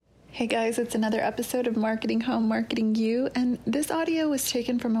Hey guys, it's another episode of Marketing Home, Marketing You, and this audio was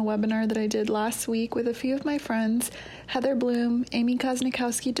taken from a webinar that I did last week with a few of my friends, Heather Bloom, Amy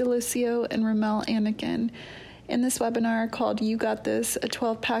Kosnikowski-Delucio, and Ramel Anakin. In this webinar called You Got This, a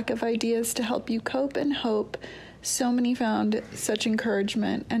 12-pack of ideas to help you cope and hope, so many found such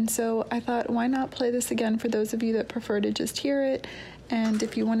encouragement, and so I thought, why not play this again for those of you that prefer to just hear it? And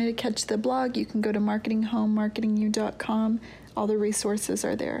if you wanted to catch the blog, you can go to marketinghomemarketingyou.com. All the resources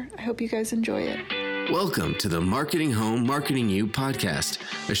are there. I hope you guys enjoy it. Welcome to the Marketing Home, Marketing You podcast,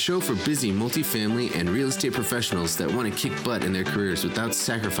 a show for busy multifamily and real estate professionals that want to kick butt in their careers without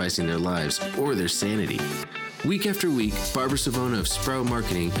sacrificing their lives or their sanity. Week after week, Barbara Savona of Sprout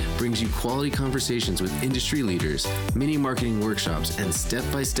Marketing brings you quality conversations with industry leaders, mini marketing workshops, and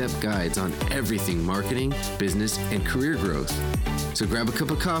step-by-step guides on everything marketing, business, and career growth. So grab a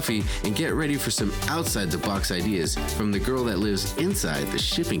cup of coffee and get ready for some outside-the-box ideas from the girl that lives inside the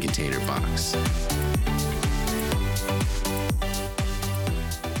shipping container box.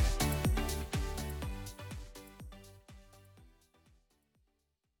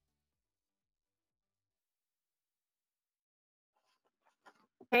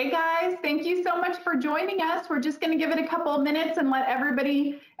 Hey guys, thank you so much for joining us. We're just going to give it a couple of minutes and let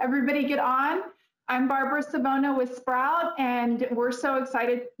everybody get on. I'm Barbara Savona with Sprout, and we're so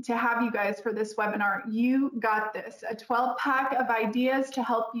excited to have you guys for this webinar. You Got This, a 12-pack of ideas to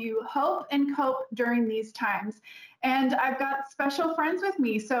help you hope and cope during these times. And I've got special friends with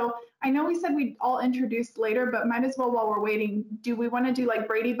me. So I know we said we'd all introduce later, but might as well while we're waiting. Do we want to do like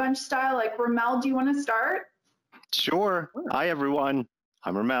Brady Bunch style? Like Ramel, do you want to start? Sure. Hi, everyone.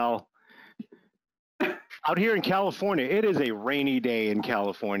 I'm Ramel. Out here in California, it is a rainy day in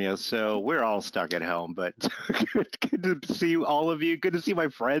California, so we're all stuck at home, but good to see all of you. Good to see my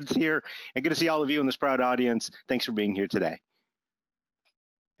friends here, and good to see all of you in the Sprout audience. Thanks for being here today.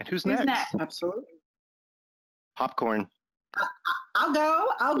 And who's next? Absolutely. Popcorn.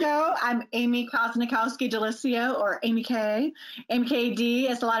 I'll go. I'm Amy Kosnikowski-Delucio, or Amy K. Amy KD,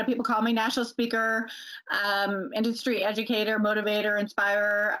 as a lot of people call me, national speaker, industry educator, motivator,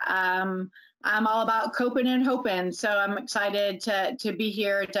 inspirer. I'm all about coping and hoping, so I'm excited to be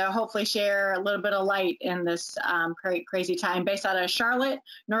here to hopefully share a little bit of light in this crazy time, based out of Charlotte,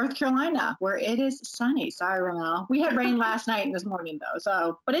 North Carolina, where it is sunny. Sorry, Ramel. We had rain last night and this morning,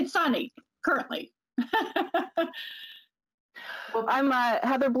 though, but it's sunny currently. Well, I'm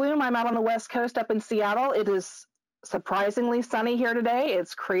Heather Bloom. I'm out on the West Coast up in Seattle. It is surprisingly sunny here today.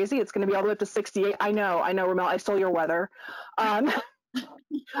 It's crazy. It's going to be all the way up to 68. I know, Ramel. I stole your weather. I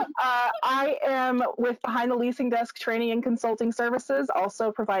am with Behind the Leasing Desk Training and Consulting Services,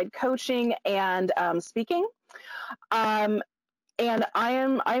 also provide coaching and speaking. And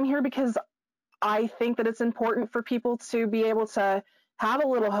I'm here because I think that it's important for people to be able to have a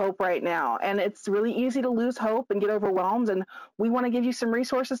little hope right now. And it's really easy to lose hope and get overwhelmed. And we want to give you some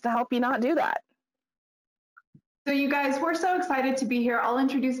resources to help you not do that. So you guys, we're so excited to be here. I'll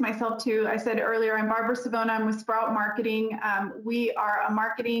introduce myself too. I said earlier, I'm Barbara Savona. I'm with Sprout Marketing. We are a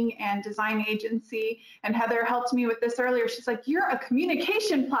marketing and design agency. And Heather helped me with this earlier. She's like, you're a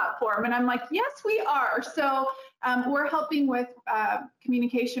communication platform. And I'm like, yes, we are. So we're helping with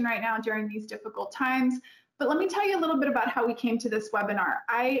communication right now during these difficult times. But let me tell you a little bit about how we came to this webinar.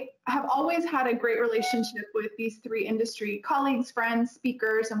 I have always had a great relationship with these three industry colleagues, friends,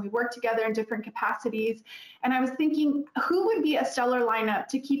 speakers, and we work together in different capacities. And I was thinking, who would be a stellar lineup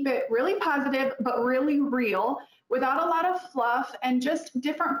to keep it really positive, but really real, without a lot of fluff and just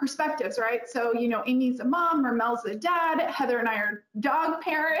different perspectives, right? So, you know, Amy's a mom, Ramel's a dad, Heather and I are dog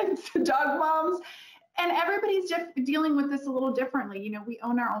parents, dog moms. And everybody's dealing with this a little differently. You know, we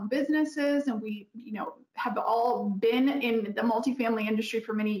own our own businesses and we, you know, have all been in the multifamily industry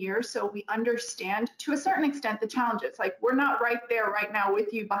for many years. So we understand to a certain extent the challenges. Like, we're not right there right now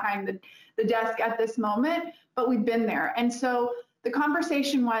with you behind the desk at this moment, but we've been there. And so the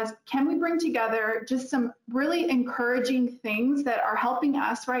conversation was, can we bring together just some really encouraging things that are helping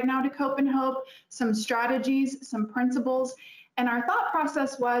us right now to cope and hope, some strategies, some principles. And our thought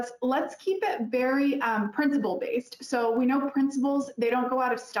process was, let's keep it very principle-based. So we know principles, they don't go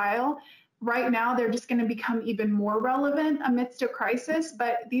out of style. Right now, they're just going to become even more relevant amidst a crisis,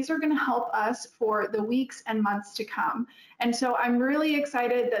 but these are going to help us for the weeks and months to come. And so I'm really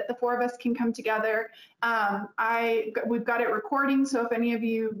excited that the four of us can come together. We've got it recording, so if any of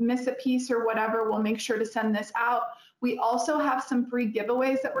you miss a piece or whatever, we'll make sure to send this out. We also have some free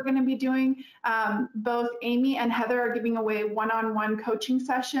giveaways that we're going to be doing. Both Amy and Heather are giving away one-on-one coaching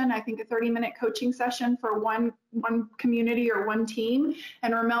session, I think a 30-minute coaching session for one community or one team.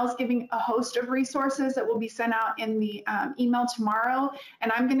 And Ramel's giving a host of resources that will be sent out in the email tomorrow.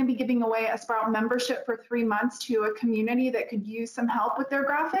 And I'm going to be giving away a Sprout membership for 3 months to a community that could use some help with their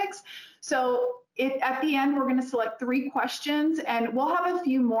graphics. So at the end, we're going to select 3 questions, and we'll have a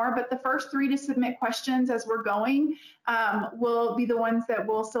few more, but the first 3 to submit questions as we're going will be the ones that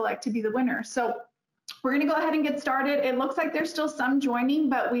we'll select to be the winner. So we're going to go ahead and get started. It looks like there's still some joining,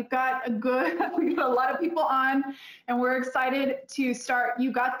 but we've got a lot of people on, and we're excited to start.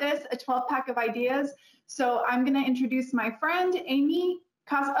 You got this, a 12-pack of ideas. So I'm going to introduce my friend, Amy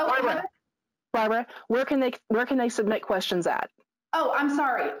Barbara, where can they submit questions at? Oh, I'm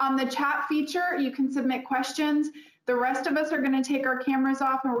sorry. On the chat feature, you can submit questions. The rest of us are going to take our cameras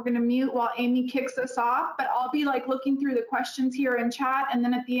off and we're going to mute while Amy kicks us off. But I'll be like looking through the questions here in chat. And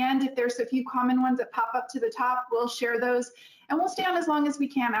then at the end, if there's a few common ones that pop up to the top, we'll share those and we'll stay on as long as we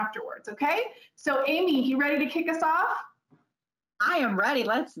can afterwards. Okay. So Amy, you ready to kick us off? I am ready.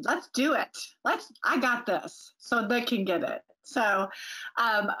 Let's do it. I got this so they can get it. So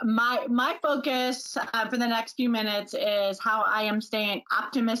my focus for the next few minutes is how I am staying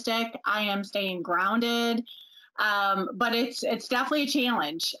optimistic. I am staying grounded, but it's definitely a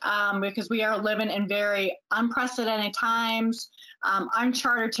challenge because we are living in very unprecedented times,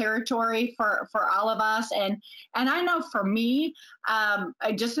 uncharted territory for all of us. And I know for me,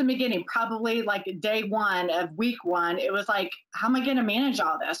 just in the beginning, probably like day 1 of week 1, it was like, how am I going to manage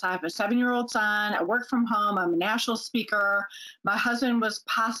all this? I have a 7-year-old son. I work from home. I'm a national speaker. My husband was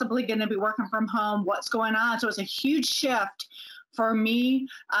possibly going to be working from home. What's going on? So it's a huge shift for me,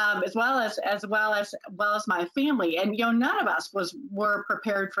 as well as my family. And none of us were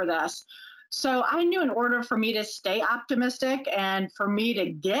prepared for this. So I knew in order for me to stay optimistic and for me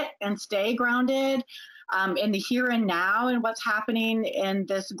to get and stay grounded in the here and now and what's happening in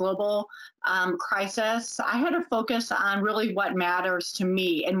this global crisis, I had to focus on really what matters to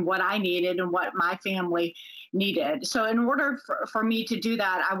me and what I needed and what my family needed. So in order for me to do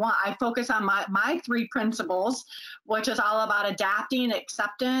that, I focus on my 3 principles, which is all about adapting,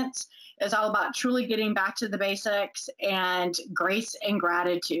 acceptance, is all about truly getting back to the basics, and grace and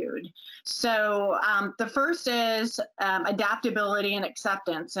gratitude. So the first is adaptability and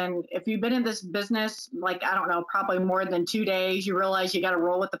acceptance. And if you've been in this business, like, I don't know, probably more than 2 days, you realize you got to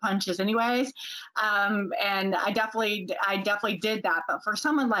roll with the punches anyways. And I definitely did that. But for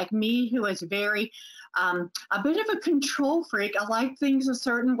someone like me who is very a bit of a control freak, I like things a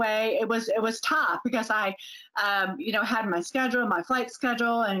certain way. It was tough because I, had my schedule, my flight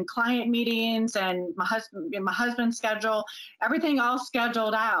schedule, and client meetings, and my husband's schedule, everything all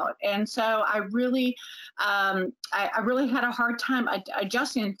scheduled out. And so I really had a hard time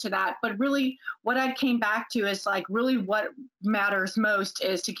adjusting to that. But really, what I came back to is like really what matters most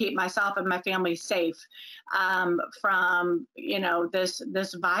is to keep myself and my family safe from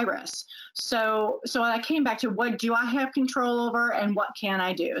this virus. So I came back to what do I have control over and what can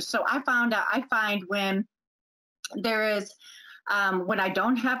I do? So I find when there is when I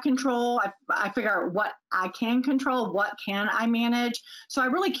don't have control, I figure out what I can control, what can I manage. So I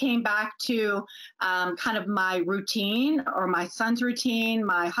really came back to kind of my routine, or my son's routine,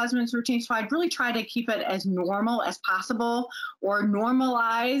 my husband's routine. So I'd really try to keep it as normal as possible, or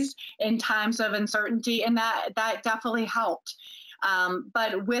normalized in times of uncertainty. And that definitely helped.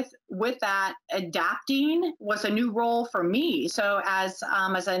 But with that, adapting was a new role for me. So as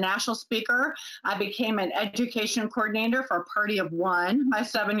a national speaker, I became an education coordinator for a party of 1, my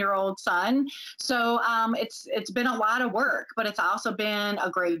 7-year-old son. So it's been a lot of work, but it's also been a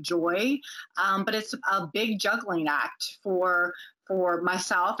great joy. But it's a big juggling act for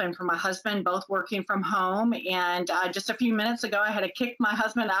myself and for my husband, both working from home. And just a few minutes ago, I had to kick my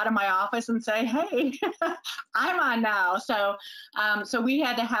husband out of my office and say, hey, I'm on now. So we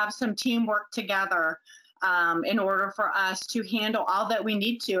had to have some teamwork together in order for us to handle all that we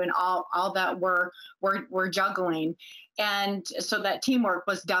need to and all that we're juggling. And so that teamwork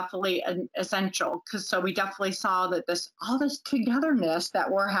was definitely essential, so we definitely saw that all this togetherness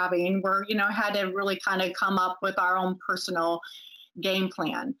that we're having, had to really kind of come up with our own personal game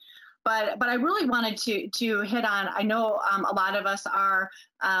plan. But I really wanted to hit on, I know a lot of us are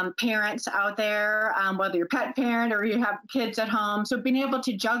parents out there, whether you're a pet parent or you have kids at home. So being able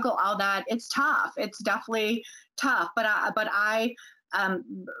to juggle all that, it's tough. It's definitely tough. But I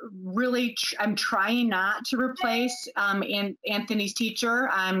really, I'm trying not to replace Anthony's teacher.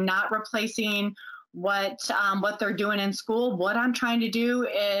 I'm not replacing what they're doing in school. What I'm trying to do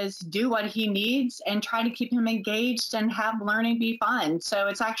is do what he needs and try to keep him engaged and have learning be fun. So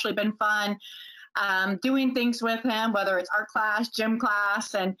it's actually been fun doing things with him, whether it's art class, gym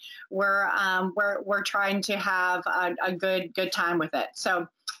class, and we're trying to have a good time with it. So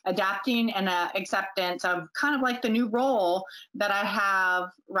adapting and acceptance of kind of like the new role that I have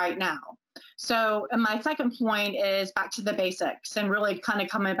right now. So, and my second point is back to the basics and really kind of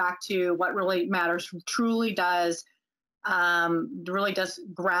coming back to what really matters, truly does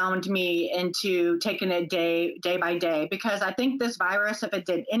ground me into taking it day by day, because I think this virus, if it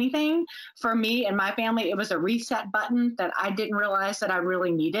did anything for me and my family, it was a reset button that I didn't realize that I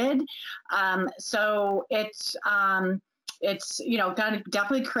really needed. So it's kind of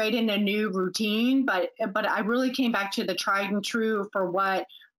definitely creating a new routine, but I really came back to the tried and true for what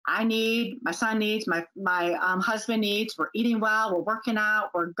I need, my son needs, my husband needs. We're eating well, we're working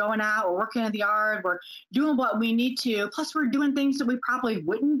out, we're going out, we're working in the yard, we're doing what we need to. Plus, we're doing things that we probably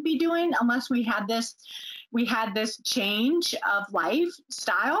wouldn't be doing unless we had this change of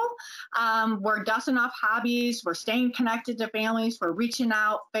lifestyle. We're dusting off hobbies, we're staying connected to families, we're reaching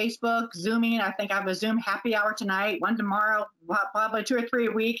out, Facebook, Zooming. I think I have a Zoom happy hour tonight, one tomorrow, probably 2 or 3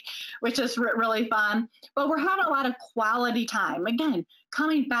 a week, which is really fun. But we're having a lot of quality time. Again,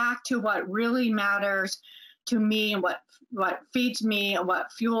 coming back to what really matters to me and what feeds me and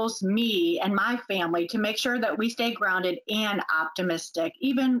what fuels me and my family, to make sure that we stay grounded and optimistic,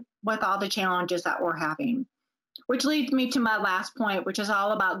 even with all the challenges that we're having. Which leads me to my last point, which is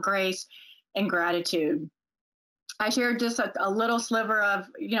all about grace and gratitude. I shared just a little sliver of,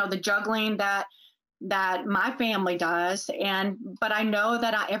 the juggling that my family does. But I know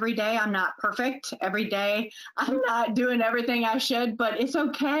that every day I'm not perfect. Every day I'm not doing everything I should, but it's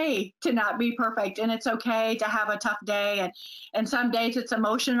okay to not be perfect. And it's okay to have a tough day. And some days it's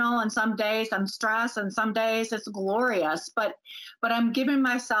emotional, and some days I'm stressed, and some days it's glorious, but I'm giving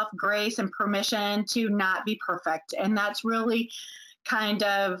myself grace and permission to not be perfect. And that's really kind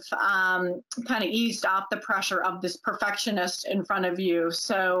of eased off the pressure of this perfectionist in front of you.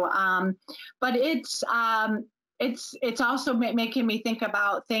 So, but it's also making me think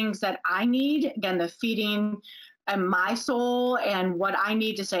about things that I need. Again, the feeding and my soul, and what I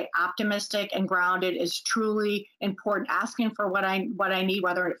need to stay optimistic and grounded is truly important. Asking for what I need,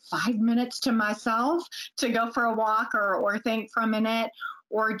 whether it's 5 minutes to myself to go for a walk or think for a minute,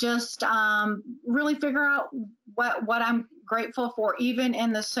 or just really figure out what I'm grateful for, even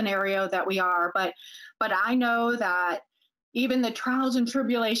in the scenario that we are. But I know that even the trials and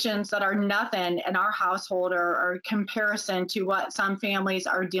tribulations that are nothing in our household are comparison to what some families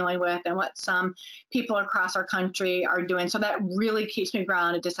are dealing with and what some people across our country are doing. So that really keeps me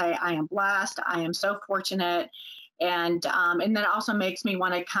grounded to say I am blessed, I am so fortunate. And that also makes me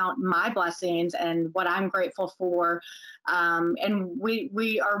want to count my blessings and what I'm grateful for. And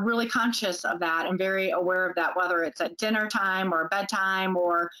we are really conscious of that and very aware of that, whether it's at dinner time or bedtime,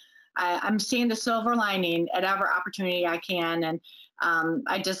 or I'm seeing the silver lining at every opportunity I can. And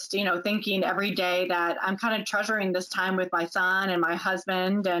I just, thinking every day that I'm kind of treasuring this time with my son and my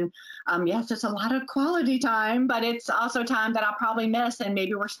husband. And yes, it's a lot of quality time, but it's also time that I'll probably miss. And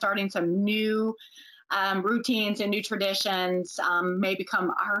maybe we're starting some new routines and new traditions may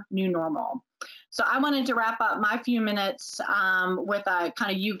become our new normal. So I wanted to wrap up my few minutes with a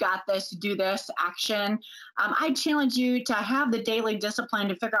kind of you got this, do this action. I challenge you to have the daily discipline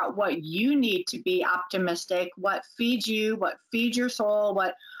to figure out what you need to be optimistic, what feeds you, what feeds your soul,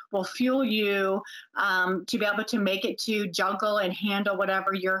 what will fuel you to be able to make it to juggle and handle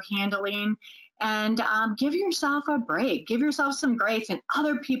whatever you're handling. And give yourself a break, give yourself some grace, and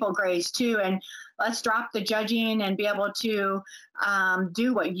other people grace too. And let's drop the judging and be able to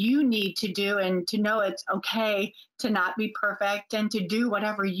do what you need to do, and to know it's okay to not be perfect, and to do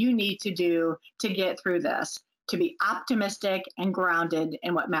whatever you need to do to get through this, to be optimistic and grounded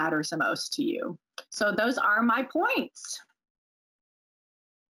in what matters the most to you. So those are my points.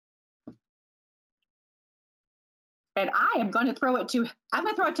 And I am going to throw it to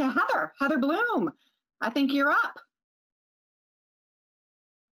Heather Bloom. I think you're up.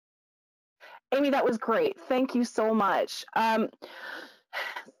 Amy, that was great. Thank you so much.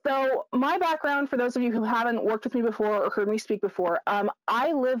 So my background, for those of you who haven't worked with me before or heard me speak before,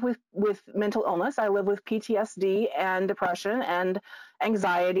 I live with mental illness. I live with PTSD and depression and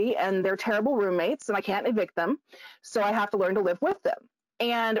anxiety, and they're terrible roommates, and I can't evict them. So I have to learn to live with them.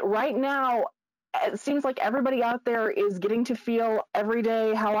 And right now, it seems like everybody out there is getting to feel every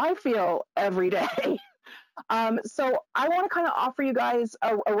day how I feel every day. So I want to kind of offer you guys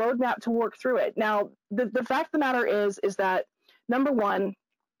a roadmap to work through it. Now, the fact of the matter is that, number one,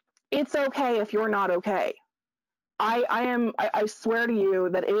 It's okay if you're not okay. I swear to you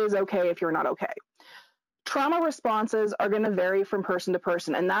that it is okay if you're not okay. Trauma responses are going to vary from person to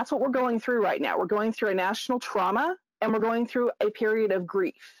person, and that's what we're going through right now. We're going through a national trauma, and we're going through a period of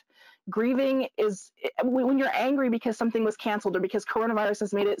grief. Grieving is when you're angry because something was canceled or because coronavirus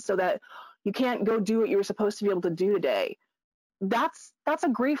has made it so that you can't go do what you were supposed to be able to do today. That's a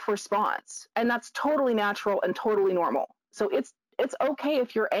grief response, and that's totally natural and totally normal. So it's okay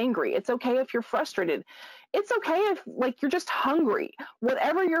if you're angry. It's okay if you're frustrated. It's okay if like you're just hungry.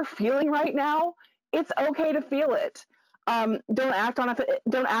 Whatever you're feeling right now, it's okay to feel it. Don't act on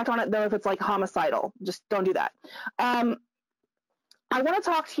it though if it's like homicidal. Just don't do that. I want to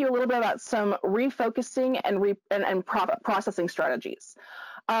talk to you a little bit about some refocusing and processing strategies.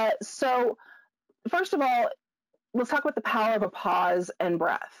 So first of all, let's talk about the power of a pause and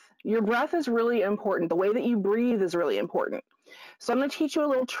breath. Your breath is really important. The way that you breathe is really important. So I'm going to teach you a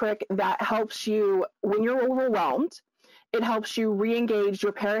little trick that helps you when you're overwhelmed. It helps you re-engage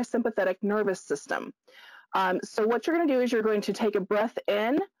your parasympathetic nervous system. So what you're going to do is you're going to take a breath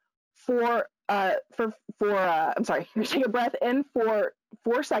in you're going to take a breath in for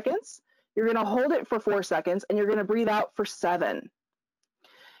 4 seconds. You're going to hold it for 4 seconds, and you're going to breathe out for 7.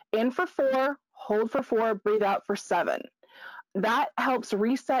 In for 4, hold for 4, breathe out for 7. That helps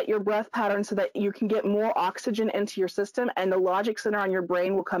reset your breath pattern so that you can get more oxygen into your system and the logic center on your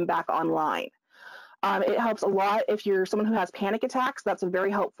brain will come back online. It helps a lot if you're someone who has panic attacks. That's a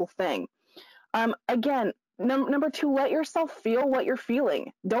very helpful thing. Again, number 2, let yourself feel what you're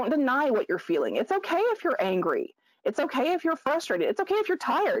feeling. Don't deny what you're feeling. It's okay if you're angry. It's okay if you're frustrated. It's okay if you're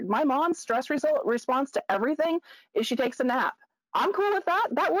tired. My mom's stress response to everything is she takes a nap. I'm cool with that.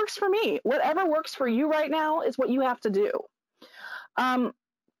 That works for me. Whatever works for you right now is what you have to do.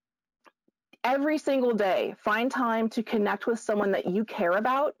 Every single day, find time to connect with someone that you care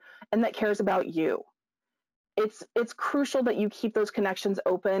about and that cares about you. It's crucial that you keep those connections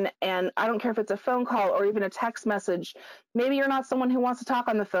open, and I don't care if it's a phone call or even a text message. Maybe you're not someone who wants to talk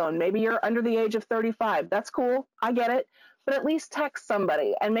on the phone. Maybe you're under the age of 35. That's cool. I get it. But at least text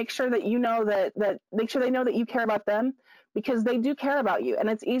somebody and make sure that you know make sure they know that you care about them, because they do care about you, and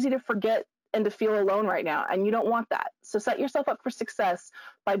it's easy to forget and to feel alone right now, and you don't want that. So set yourself up for success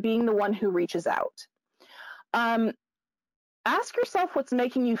by being the one who reaches out. Ask yourself what's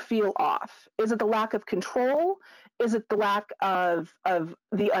making you feel off. Is it the lack of control? Is it the lack of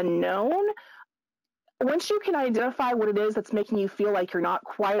the unknown? Once you can identify what it is that's making you feel like you're not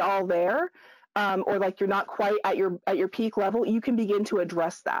quite all there, or like you're not quite at your peak level, you can begin to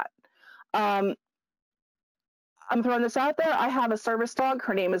address that. I'm throwing this out there. I have a service dog.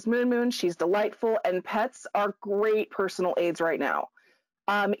 Her name is Moon Moon. She's delightful, and pets are great personal aids right now.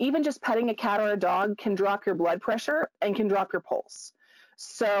 Even just petting a cat or a dog can drop your blood pressure and can drop your pulse.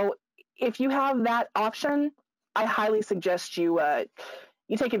 So if you have that option, I highly suggest you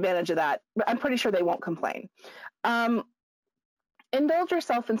take advantage of that. I'm pretty sure they won't complain. Indulge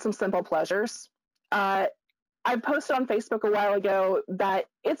yourself in some simple pleasures. I posted on Facebook a while ago that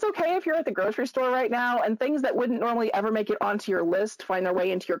it's okay if you're at the grocery store right now and things that wouldn't normally ever make it onto your list find their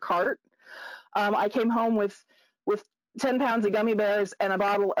way into your cart. I came home with 10 pounds of gummy bears and a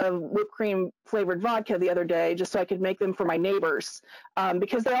bottle of whipped cream flavored vodka the other day just so I could make them for my neighbors,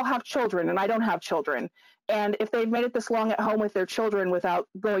 because they all have children and I don't have children. And if they've made it this long at home with their children without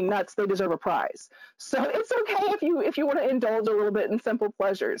going nuts, they deserve a prize. So it's okay if you want to indulge a little bit in simple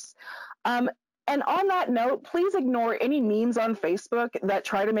pleasures. And on that note, please ignore any memes on Facebook that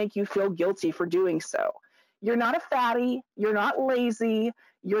try to make you feel guilty for doing so. You're not a fatty, you're not lazy,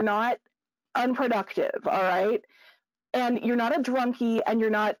 you're not unproductive, all right? And you're not a drunkie, and you're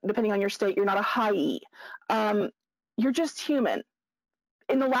not, depending on your state, you're not a high-E. You're just human.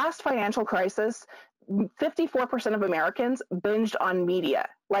 In the last financial crisis, 54% of Americans binged on media.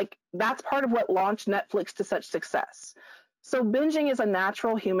 Like, that's part of what launched Netflix to such success. So binging is a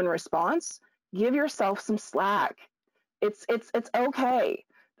natural human response. Give yourself some slack. It's okay.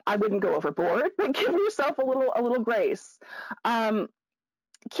 I wouldn't go overboard, but give yourself a little grace.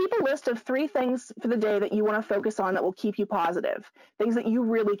 Keep a list of 3 things for the day that you want to focus on that will keep you positive, things that you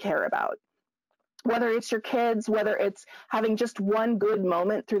really care about. Whether it's your kids, whether it's having just one good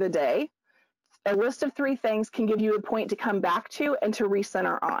moment through the day, a list of 3 things can give you a point to come back to and to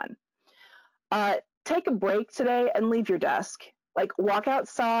recenter on. Take a break today and leave your desk. Like, walk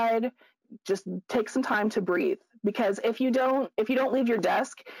outside, just take some time to breathe. Because if you don't leave your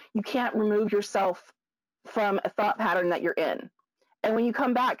desk, you can't remove yourself from a thought pattern that you're in. And when you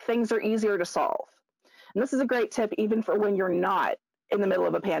come back, things are easier to solve. And this is a great tip even for when you're not in the middle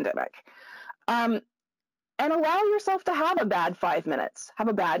of a pandemic. And and allow yourself to have a bad 5 minutes, have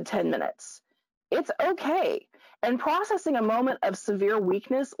a bad 10 minutes. It's okay. And processing a moment of severe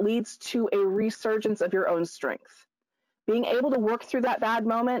weakness leads to a resurgence of your own strength. Being able to work through that bad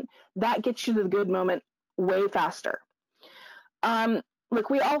moment, that gets you to the good moment way faster. Look,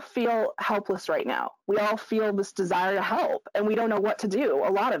 we all feel helpless right now. We all feel this desire to help, and we don't know what to do,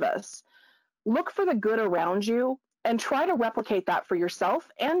 a lot of us. Look for the good around you and try to replicate that for yourself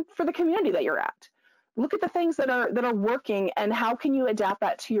and for the community that you're at. Look at the things that are working, and how can you adapt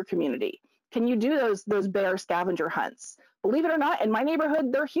that to your community? Can you do those bear scavenger hunts? Believe it or not, in my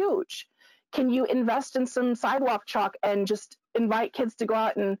neighborhood, they're huge. Can you invest in some sidewalk chalk and just invite kids to go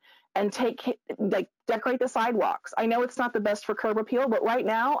out and decorate the sidewalks? I know it's not the best for curb appeal, but right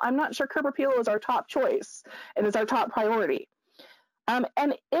now, I'm not sure curb appeal is our top choice and is our top priority. And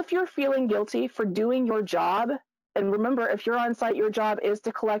if you're feeling guilty for doing your job, and remember, if you're on site, your job is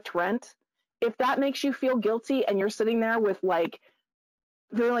to collect rent. If that makes you feel guilty and you're sitting there with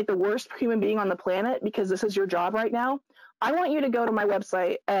feeling like the worst human being on the planet because this is your job right now, I want you to go to my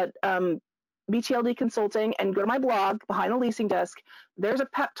website at BTLD Consulting and go to my blog, Behind the Leasing Desk. There's a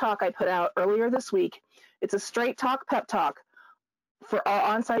pep talk I put out earlier this week. It's a straight talk pep talk for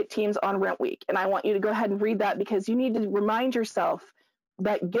our on-site teams on Rent Week. And I want you to go ahead and read that, because you need to remind yourself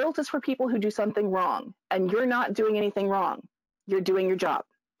that guilt is for people who do something wrong, and you're not doing anything wrong. You're doing your job.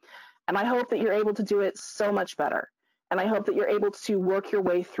 And I hope that you're able to do it so much better. And I hope that you're able to work your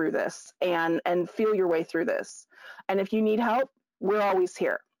way through this and feel your way through this. And if you need help, we're always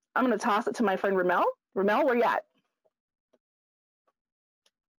here. I'm going to toss it to my friend Ramel. Ramel, where you at?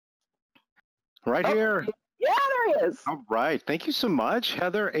 Right here. Yeah, there he is. All right. Thank you so much,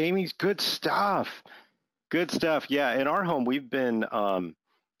 Heather. Amy's good stuff. Good stuff. Yeah, in our home, we've been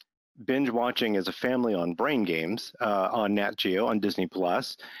binge watching as a family on Brain Games on Nat Geo on Disney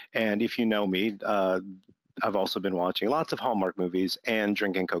Plus. And if you know me, I've also been watching lots of Hallmark movies and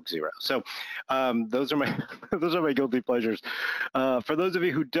drinking Coke Zero. So those are my those are my guilty pleasures. For those of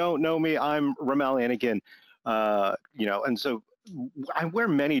you who don't know me, I'm Ramel Anakin. And so I wear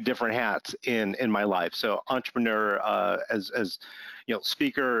many different hats in my life. So entrepreneur, as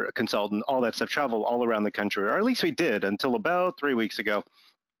speaker, consultant, all that stuff. Travel all around the country, or at least we did until about 3 weeks ago.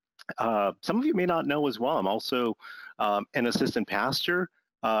 Some of you may not know as well, I'm also an assistant pastor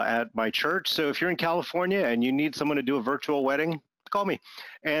at my church. So if you're in California and you need someone to do a virtual wedding, call me.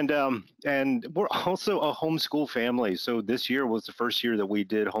 And we're also a homeschool family. So this year was the first year that we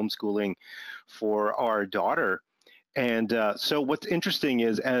did homeschooling for our daughter. And so what's interesting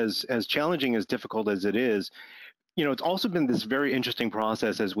is, as challenging, as difficult as it is, it's also been this very interesting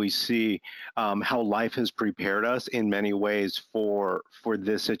process as we see how life has prepared us in many ways for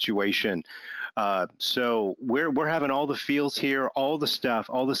this situation. So we're having all the feels here, all the stuff,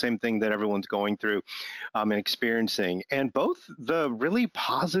 all the same thing that everyone's going through and experiencing, and both the really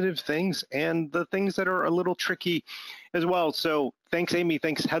positive things and the things that are a little tricky as well. So thanks, Amy.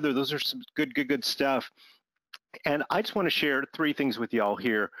 Thanks, Heather. Those are some good stuff. And I just want to share 3 things with y'all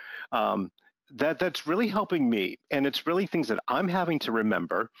here that's really helping me. And it's really things that I'm having to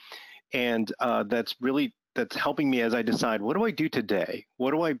remember. And that's helping me as I decide, what do I do today?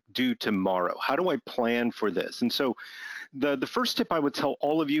 What do I do tomorrow? How do I plan for this? And so the first tip I would tell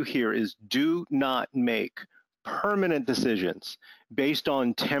all of you here is, do not make permanent decisions based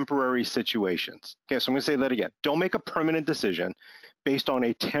on temporary situations. Okay, so I'm going to say that again. Don't make a permanent decision based on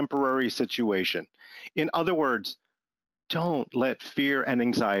a temporary situation. In other words, don't let fear and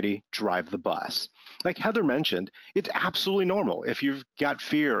anxiety drive the bus. Like Heather mentioned, it's absolutely normal. If you've got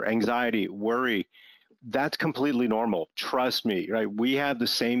fear, anxiety, worry, that's completely normal. Trust me, right? We have the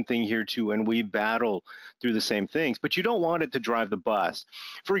same thing here too, and we battle through the same things, but you don't want it to drive the bus.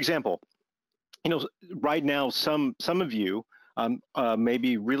 For example, right now, some of you may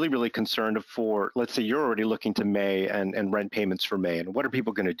be really concerned for, let's say you're already looking to May and rent payments for May, and what are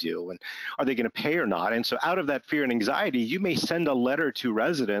people going to do, and are they going to pay or not? And so out of that fear and anxiety, you may send a letter to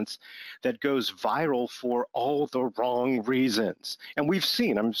residents that goes viral for all the wrong reasons. And we've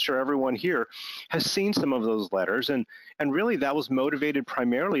seen, I'm sure everyone here has seen some of those letters, and really that was motivated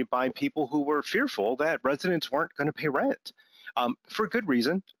primarily by people who were fearful that residents weren't going to pay rent. For good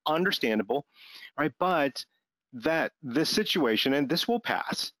reason, understandable, right? But that this situation, and this will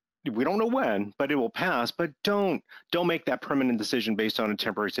pass. We don't know when, but it will pass. But don't make that permanent decision based on a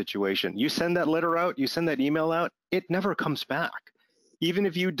temporary situation. You send that letter out, you send that email out, it never comes back. Even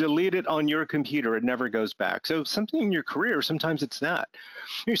if you delete it on your computer, it never goes back. So something in your career, sometimes it's that.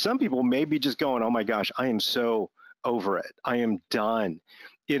 Some people may be just going, oh my gosh, I am so over it. I am done.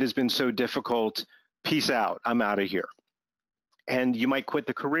 It has been so difficult. Peace out. I'm out of here. And you might quit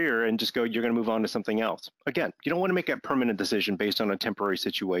the career and just go, you're going to move on to something else. Again, you don't want to make a permanent decision based on a temporary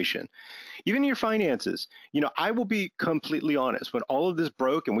situation. Even your finances, I will be completely honest. When all of this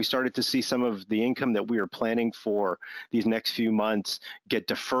broke and we started to see some of the income that we were planning for these next few months get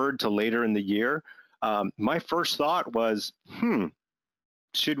deferred to later in the year, my first thought was,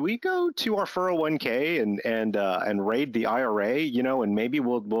 should we go to our 401k and raid the IRA, and maybe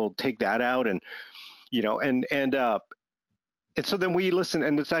we'll take that out and so then we listen,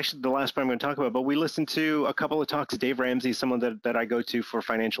 and it's actually the last part I'm going to talk about, but we listened to a couple of talks. Dave Ramsey, someone that I go to for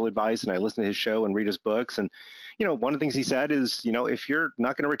financial advice, and I listen to his show and read his books. And, one of the things he said is, if you're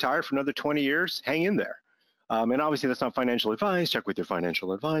not going to retire for another 20 years, hang in there. And obviously that's not financial advice. Check with your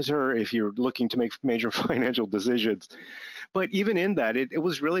financial advisor if you're looking to make major financial decisions. But even in that, it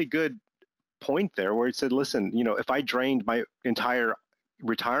was really good point there where it said, listen, if I drained my entire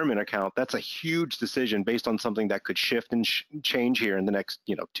retirement account, that's a huge decision based on something that could shift and change here in the next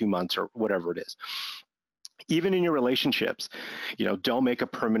 2 months or whatever it is. Even in your relationships, don't make a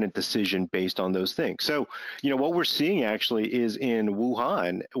permanent decision based on those things. So what we're seeing actually is in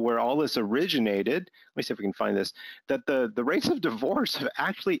Wuhan, where all this originated, let me see if we can find this, that the rates of divorce have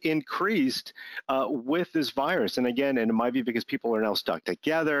actually increased with this virus. And again, and it might be because people are now stuck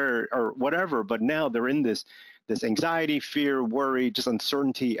together or whatever, but now they're in this anxiety, fear, worry, just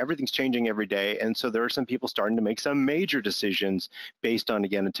uncertainty. Everything's changing every day. And so there are some people starting to make some major decisions based on,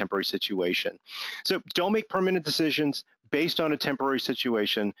 again, a temporary situation. So don't make permanent decisions based on a temporary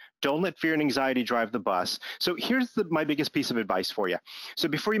situation. Don't let fear and anxiety drive the bus. So here's my biggest piece of advice for you. So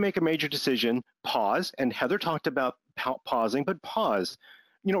before you make a major decision, pause. And Heather talked about pausing, but pause.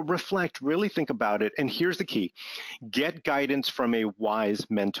 Reflect, really think about it. And here's the key. Get guidance from a wise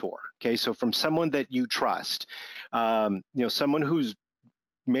mentor. Okay, so from someone that you trust, someone who's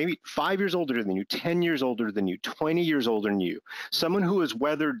maybe 5 years older than you, 10 years older than you, 20 years older than you, someone who has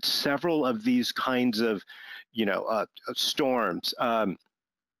weathered several of these kinds of, storms,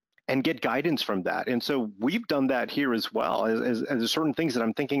 and get guidance from that. And so we've done that here as well. As certain things that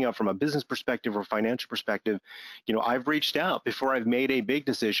I'm thinking of from a business perspective or financial perspective, I've reached out before I've made a big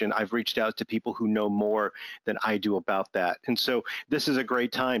decision. I've reached out to people who know more than I do about that. And so this is a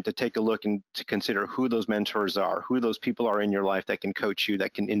great time to take a look and to consider who those mentors are, who those people are in your life that can coach you,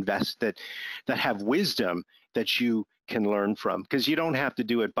 that can invest, that have wisdom that you can learn from, because you don't have to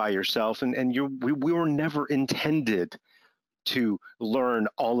do it by yourself. And we were never intended to learn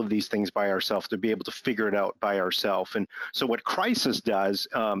all of these things by ourselves, to be able to figure it out by ourselves. And so what crisis does,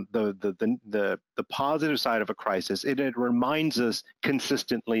 the positive side of a crisis, it reminds us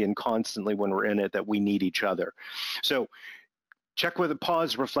consistently and constantly when we're in it that we need each other. So check with a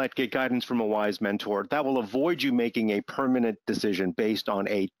pause, reflect, get guidance from a wise mentor. That will avoid you making a permanent decision based on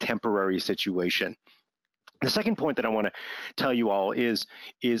a temporary situation. The second point that I want to tell you all is,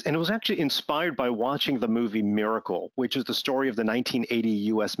 and it was actually inspired by watching the movie Miracle, which is the story of the 1980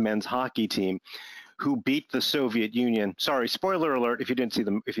 U.S. men's hockey team who beat the Soviet Union. Sorry, spoiler alert if you didn't see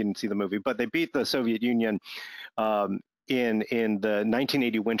the movie, but they beat the Soviet Union in the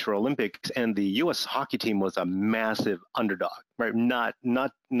 1980 Winter Olympics, and the U.S. hockey team was a massive underdog, right? Not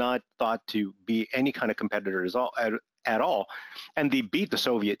thought to be any kind of competitor at all, and they beat the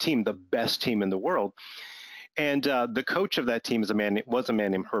Soviet team, the best team in the world. And the coach of that team was a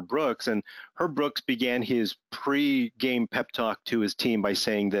man named Herb Brooks. And Herb Brooks began his pre-game pep talk to his team by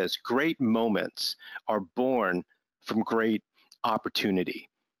saying this: great moments are born from great opportunity.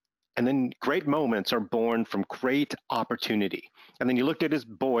 And then great moments are born from great opportunity. And then he looked at his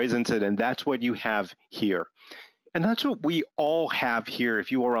boys and said, and that's what you have here. And that's what we all have here.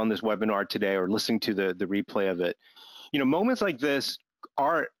 If you are on this webinar today or listening to the replay of it, moments like this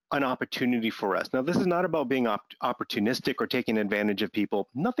are an opportunity for us. Now, this is not about being opportunistic or taking advantage of people,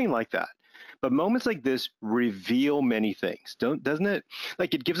 nothing like that. But moments like this reveal many things, doesn't it?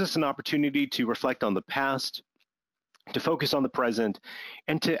 Like, it gives us an opportunity to reflect on the past, to focus on the present,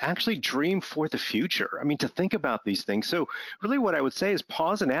 and to actually dream for the future. I mean, to think about these things. So really what I would say is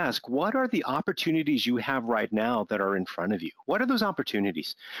pause and ask, what are the opportunities you have right now that are in front of you? What are those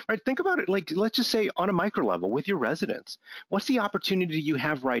opportunities, right? Think about it, like, let's just say on a micro level with your residents. What's the opportunity you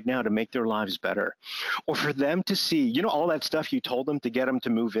have right now to make their lives better? Or for them to see, all that stuff you told them to get them to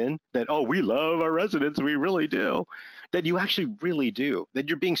move in, that, oh, we love our residents, we really do. That you actually really do, that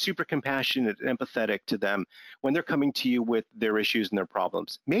you're being super compassionate and empathetic to them when they're coming to you with their issues and their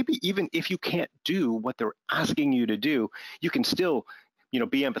problems. Maybe even if you can't do what they're asking you to do, you can still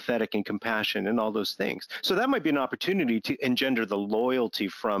be empathetic and compassion and all those things. So that might be an opportunity to engender the loyalty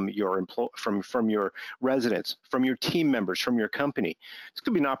from your from your residents, from your team members, from your company. This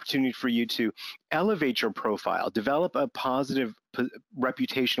could be an opportunity for you to elevate your profile, develop a positive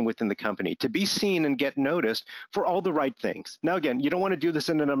reputation within the company, to be seen and get noticed for all the right things. Now, again, you don't want to do this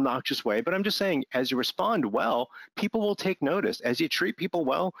in an obnoxious way, but I'm just saying, as you respond well, people will take notice. As you treat people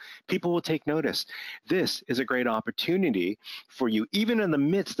well, people will take notice. This is a great opportunity for you, even in the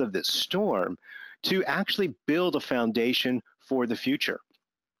midst of this storm, to actually build a foundation for the future.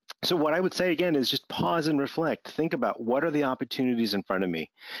 So what I would say again is just pause and reflect. Think about what are the opportunities in front of me.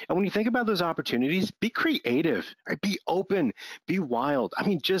 And when you think about those opportunities, be creative, right? Be open, be wild. I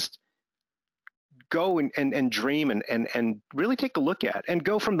mean, just go and dream and really take a look at and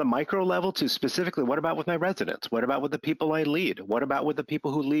go from the micro level to specifically, what about with my residents? What about with the people I lead? What about with the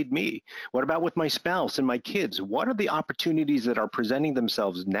people who lead me? What about with my spouse and my kids? What are the opportunities that are presenting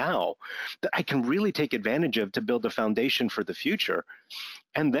themselves now that I can really take advantage of to build a foundation for the future?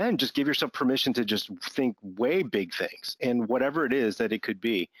 And then just give yourself permission to just think way big things and whatever it is that it could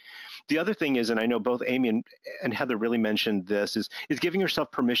be. The other thing is, and I know both Amy and Heather really mentioned this, is giving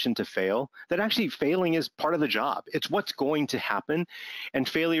yourself permission to fail. That actually failing is part of the job. It's what's going to happen, and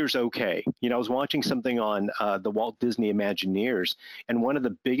failure is okay. I was watching something on the Walt Disney Imagineers, and one of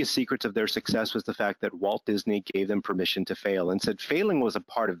the biggest secrets of their success was the fact that Walt Disney gave them permission to fail and said failing was a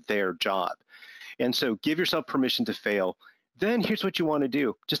part of their job. And so give yourself permission to fail. Then here's what you want to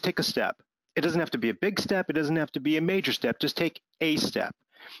do. Just take a step. It doesn't have to be a big step. It doesn't have to be a major step. Just take a step.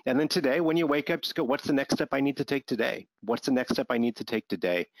 And then today, when you wake up, just go, what's the next step I need to take today? What's the next step I need to take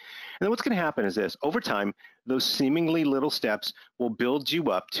today? And then what's going to happen is this. Over time, those seemingly little steps will build you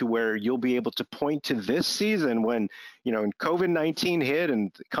up to where you'll be able to point to this season when, when COVID-19 hit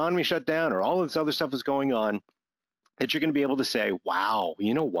and the economy shut down or all this other stuff is going on, that you're going to be able to say, wow,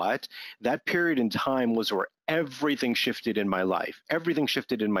 you know what? That period in time was where everything shifted in my life. Everything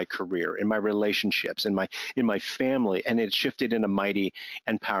shifted in my career, in my relationships, in my family, and it shifted in a mighty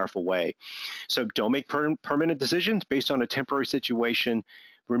and powerful way. So don't make permanent decisions based on a temporary situation.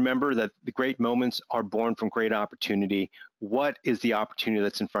 Remember that the great moments are born from great opportunity. What is the opportunity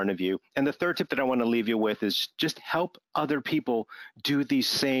that's in front of you? And the third tip that I want to leave you with is just help other people do these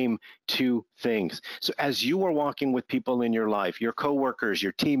same two things. So as you are walking with people in your life, your coworkers,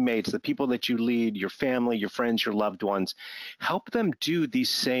 your teammates, the people that you lead, your family, your friends, your loved ones, help them do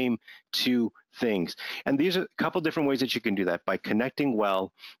these same two things. And these are a couple different ways that you can do that: by connecting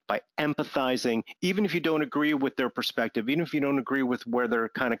well, by empathizing, even if you don't agree with their perspective, even if you don't agree with where they're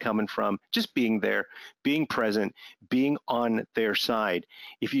kind of coming from, just being there, being present, being on their side.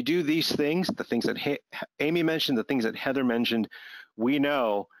 If you do these things, the things that Amy mentioned, the things that Heather mentioned, we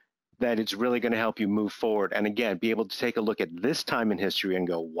know that it's really going to help you move forward. And again, be able to take a look at this time in history and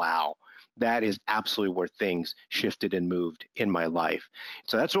go, wow, that is absolutely where things shifted and moved in my life.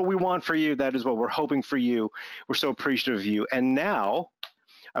 So that's what we want for you. That is what we're hoping for you. We're so appreciative of you. And now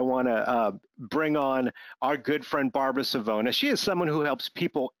I want to bring on our good friend, Barbara Savona. She is someone who helps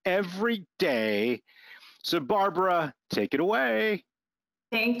people every day. So Barbara, take it away.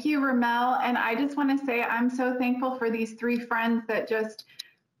 Thank you, Ramel. And I just want to say I'm so thankful for these three friends that just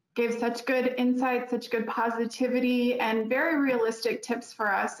gave such good insight, such good positivity, and very realistic tips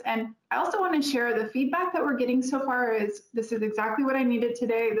for us. And I also want to share the feedback that we're getting so far is, this is exactly what I needed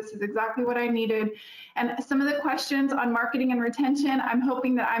today. This is exactly what I needed. And some of the questions on marketing and retention, I'm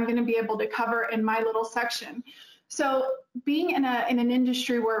hoping that I'm going to be able to cover in my little section. So being in an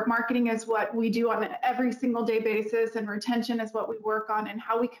industry where marketing is what we do on an every single day basis and retention is what we work on and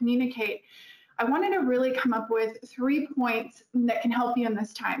how we communicate, I wanted to really come up with 3 points that can help you in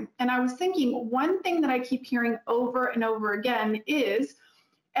this time. And I was thinking, one thing that I keep hearing over and over again is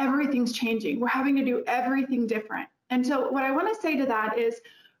everything's changing. We're having to do everything different. And so what I want to say to that is,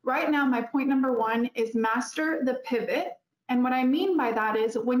 right now, my point number 1 is master the pivot. And what I mean by that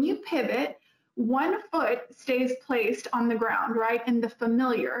is when you pivot, one foot stays placed on the ground, right, in the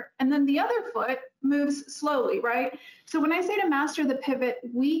familiar, and then the other foot moves slowly, right? So when I say to master the pivot,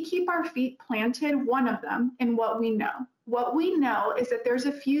 we keep our feet planted, one of them, in what we know. What we know is that there's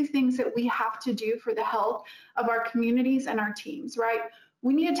a few things that we have to do for the health of our communities and our teams, right?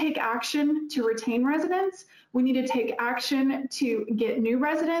 We need to take action to retain residents. We need to take action to get new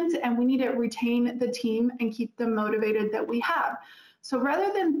residents, and we need to retain the team and keep them motivated that we have. So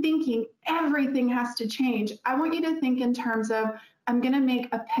rather than thinking everything has to change, I want you to think in terms of, I'm going to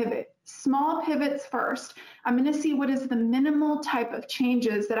make a pivot, small pivots first. I'm going to see what is the minimal type of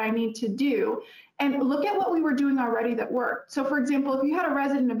changes that I need to do and look at what we were doing already that worked. So for example, if you had a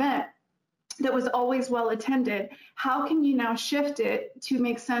resident event that was always well attended, how can you now shift it to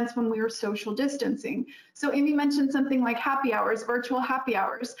make sense when we are social distancing? So Amy mentioned something like happy hours, virtual happy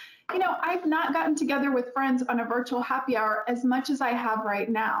hours. You know, I've not gotten together with friends on a virtual happy hour as much as I have right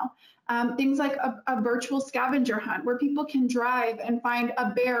now. Things like a virtual scavenger hunt where people can drive and find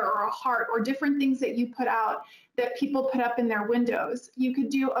a bear or a heart or different things that you put out that people put up in their windows. You could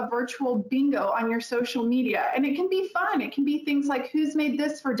do a virtual bingo on your social media, and it can be fun. It can be things like who's made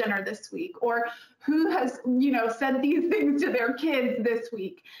this for dinner this week, or who has, you know, said these things to their kids this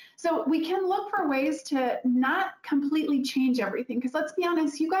week. So we can look for ways to not completely change everything, because let's be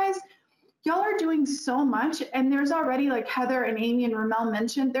honest, you guys, y'all are doing so much, and there's already, like Heather and Amy and Ramel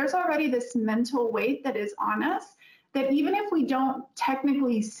mentioned, there's already this mental weight that is on us that even if we don't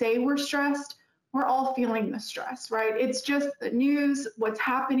technically say we're stressed, we're all feeling the stress, right? It's just the news, what's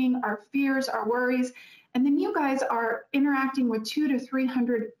happening, our fears, our worries. And then you guys are interacting with 200 to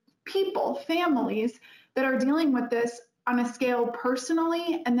 300 people, families that are dealing with this on a scale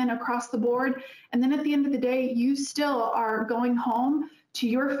personally and then across the board. And then at the end of the day, you still are going home to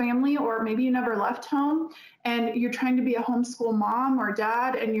your family, or maybe you never left home and you're trying to be a homeschool mom or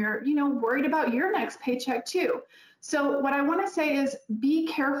dad, and you're, you know, worried about your next paycheck too. So what I want to say is be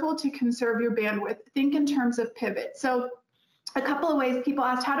careful to conserve your bandwidth. Think in terms of pivot. So a couple of ways people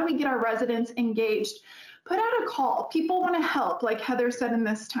asked, how do we get our residents engaged? Put out a call. People want to help, like Heather said in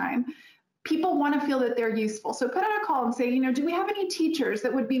this time. People want to feel that they're useful. So put out a call and say, you know, do we have any teachers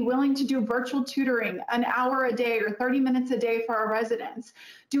that would be willing to do virtual tutoring an hour a day or 30 minutes a day for our residents?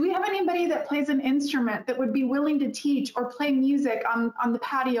 Do we have anybody that plays an instrument that would be willing to teach or play music on the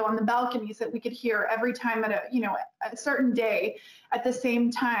patio, on the balconies that we could hear every time at a certain day at the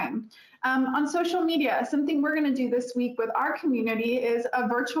same time? On social media, something we're going to do this week with our community is a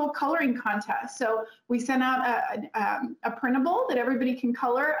virtual coloring contest. So we sent out a printable that everybody can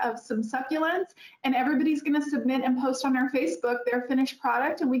color of some succulents, and everybody's going to submit and post on our Facebook their finished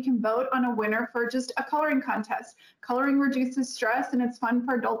product, and we can vote on a winner for just a coloring contest. Coloring reduces stress, and it's fun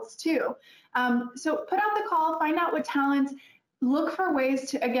for adults too. So put out the call, find out what talents. Look for ways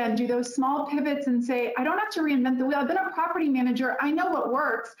to, again, do those small pivots and say, I don't have to reinvent the wheel. I've been a property manager. I know what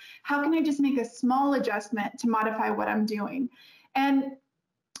works. How can I just make a small adjustment to modify what I'm doing? And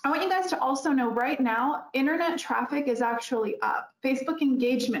I want you guys to also know right now, internet traffic is actually up. Facebook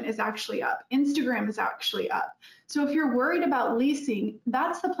engagement is actually up. Instagram is actually up. So if you're worried about leasing,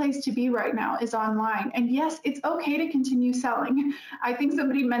 that's the place to be right now, is online. And yes, it's okay to continue selling. I think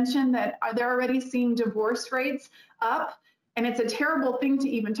somebody mentioned that they're already seeing divorce rates up. And it's a terrible thing to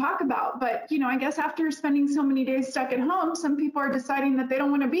even talk about. But, you know, I guess after spending so many days stuck at home, some people are deciding that they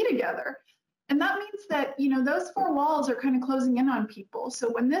don't want to be together. And that means that, you know, those four walls are kind of closing in on people.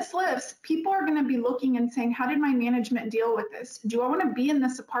 So when this lifts, people are going to be looking and saying, how did my management deal with this? Do I want to be in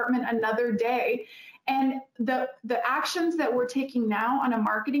this apartment another day? And the actions that we're taking now on a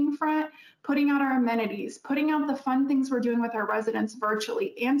marketing front, putting out our amenities, putting out the fun things we're doing with our residents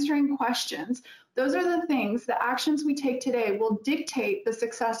virtually, answering questions, those are the things, the actions we take today will dictate the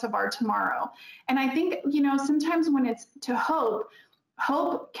success of our tomorrow. And I think, you know, sometimes when it's to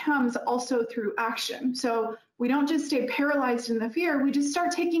hope comes also through action. So we don't just stay paralyzed in the fear, we just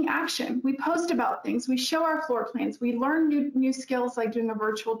start taking action. We post about things, we show our floor plans, we learn new skills like doing a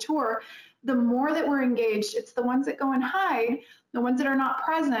virtual tour. The more that we're engaged, it's the ones that go and hide, the ones that are not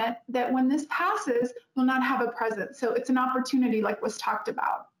present, that when this passes, will not have a presence. So it's an opportunity like was talked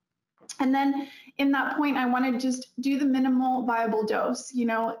about. And then in that point, I want to just do the minimal viable dose. You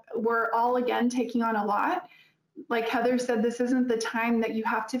know, we're all, again, taking on a lot. Like Heather said, this isn't the time that you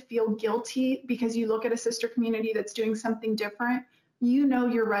have to feel guilty because you look at a sister community that's doing something different. You know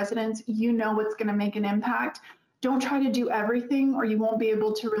your residents, you know what's going to make an impact. Don't try to do everything or you won't be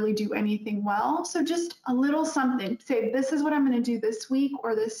able to really do anything well. So just a little something. Say, this is what I'm going to do this week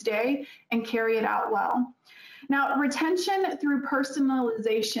or this day, and carry it out well. Now, retention through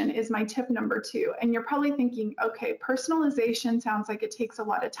personalization is my tip number 2. And you're probably thinking, okay, personalization sounds like it takes a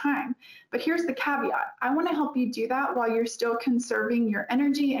lot of time. But here's the caveat. I want to help you do that while you're still conserving your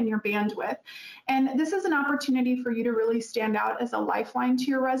energy and your bandwidth. And this is an opportunity for you to really stand out as a lifeline to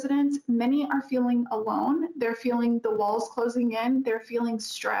your residents. Many are feeling alone. They're feeling the walls closing in. They're feeling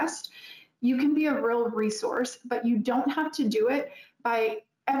stressed. You can be a real resource, but you don't have to do it by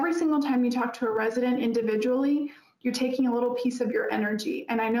every single time you talk to a resident individually, you're taking a little piece of your energy.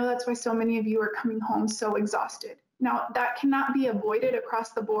 And I know that's why so many of you are coming home so exhausted. Now, that cannot be avoided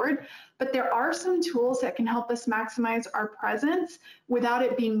across the board, but there are some tools that can help us maximize our presence without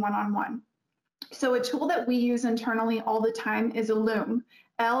it being one-on-one. So a tool that we use internally all the time is a Loom,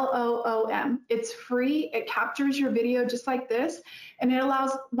 Loom. It's free. It captures your video just like this. And it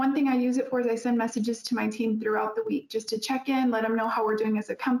allows, one thing I use it for is I send messages to my team throughout the week just to check in, let them know how we're doing as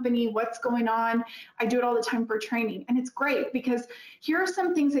a company, what's going on. I do it all the time for training. And it's great because here are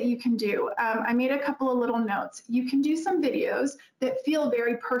some things that you can do. I made a couple of little notes. You can do some videos that feel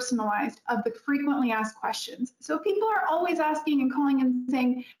very personalized of the frequently asked questions. So people are always asking and calling and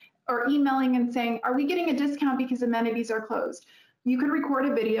saying, or emailing and saying, are we getting a discount because amenities are closed? You could record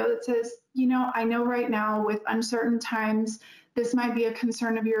a video that says, you know, I know right now with uncertain times, this might be a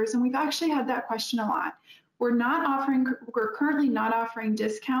concern of yours. And we've actually had that question a lot. We're currently not offering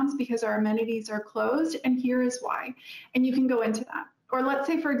discounts because our amenities are closed, and here is why. And you can go into that. Or let's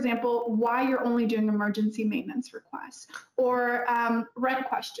say, for example, why you're only doing emergency maintenance requests, or rent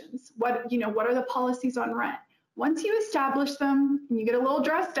questions. What are the policies on rent? Once you establish them and you get a little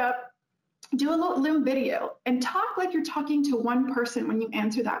dressed up, do a little Loom video and talk like you're talking to one person when you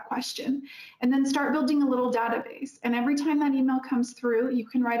answer that question, and then start building a little database. And every time that email comes through, you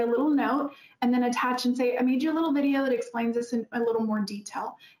can write a little note and then attach and say, I made you a little video that explains this in a little more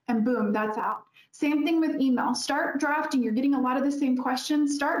detail, and boom, that's out. Same thing with email. Start drafting. You're getting a lot of the same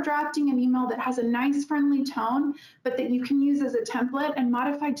questions. Start drafting an email that has a nice, friendly tone, but that you can use as a template and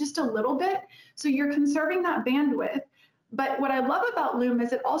modify just a little bit. So you're conserving that bandwidth. But what I love about Loom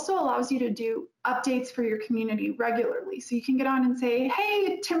is it also allows you to do updates for your community regularly. So you can get on and say,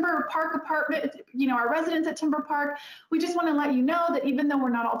 hey, Timber Park apartment, our residents at Timber Park, we just want to let you know that even though we're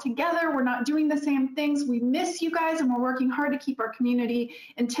not all together, we're not doing the same things, we miss you guys and we're working hard to keep our community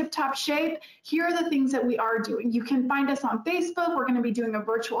in tip-top shape. Here are the things that we are doing. You can find us on Facebook. We're going to be doing a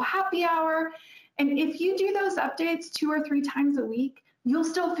virtual happy hour. And if you do those updates 2 or 3 times a week, you'll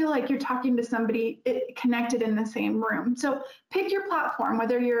still feel like you're talking to somebody connected in the same room. So pick your platform,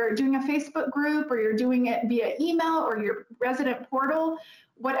 whether you're doing a Facebook group or you're doing it via email or your resident portal,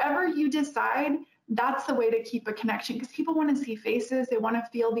 whatever you decide, that's the way to keep a connection, because people want to see faces, they want to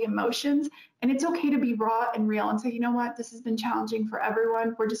feel the emotions, and it's okay to be raw and real and say, you know what, this has been challenging for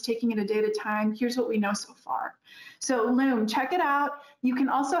everyone. We're just taking it a day at a time. Here's what we know so far. So Loom, check it out. You can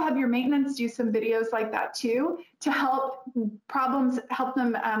also have your maintenance do some videos like that too, to help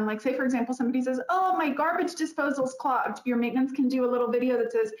them, like say, for example, somebody says, oh, my garbage disposal's clogged. Your maintenance can do a little video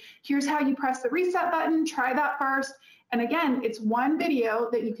that says, here's how you press the reset button, try that first. And again, it's one video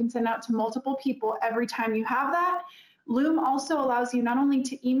that you can send out to multiple people every time you have that. Loom also allows you not only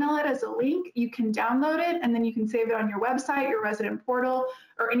to email it as a link, you can download it and then you can save it on your website, your resident portal,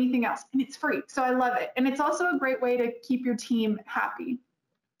 or anything else. And it's free, so I love it. And it's also a great way to keep your team happy.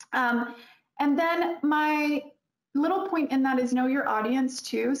 And then my little point in that is know your audience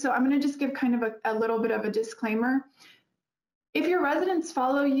too. So I'm going to just give kind of a little bit of a disclaimer. If your residents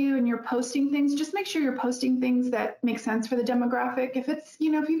follow you and you're posting things, just make sure you're posting things that make sense for the demographic. If it's,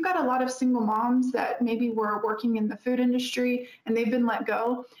 if you've got a lot of single moms that maybe were working in the food industry and they've been let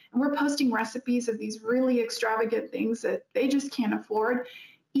go, and we're posting recipes of these really extravagant things that they just can't afford,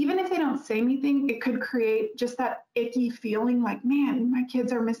 even if they don't say anything, it could create just that icky feeling like, man, my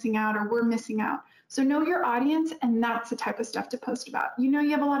kids are missing out or we're missing out. So know your audience, and that's the type of stuff to post about. You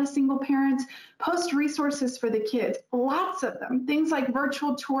have a lot of single parents, post resources for the kids, lots of them. Things like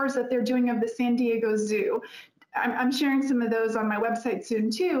virtual tours that they're doing of the San Diego Zoo. I'm sharing some of those on my website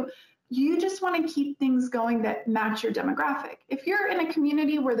soon too. You just want to keep things going that match your demographic. If you're in a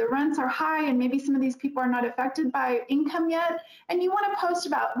community where the rents are high and maybe some of these people are not affected by income yet, and you want to post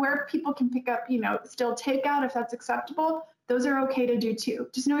about where people can pick up, still takeout if that's acceptable, those are okay to do too.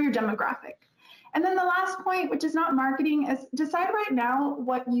 Just know your demographic. And then the last point, which is not marketing, is decide right now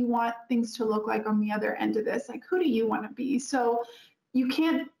what you want things to look like on the other end of this. Like, who do you want to be? So you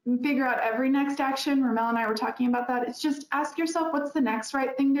can't figure out every next action. Ramel and I were talking about that. It's just ask yourself, what's the next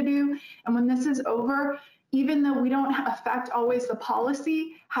right thing to do? And when this is over, even though we don't affect always the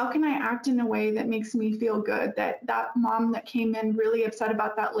policy, how can I act in a way that makes me feel good? That mom that came in really upset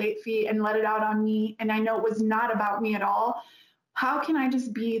about that late fee and let it out on me, and I know it was not about me at all. How can I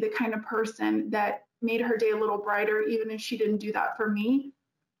just be the kind of person that made her day a little brighter, even if she didn't do that for me?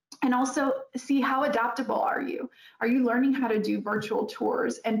 And also see, how adaptable are you? Are you learning how to do virtual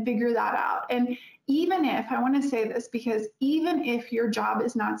tours and figure that out? And even if, I want to say this, because even if your job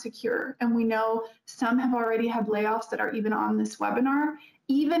is not secure, and we know some have already had layoffs that are even on this webinar,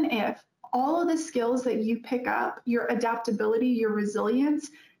 even if all of the skills that you pick up, your adaptability, your resilience,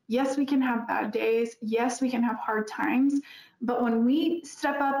 yes, we can have bad days. Yes, we can have hard times. But when we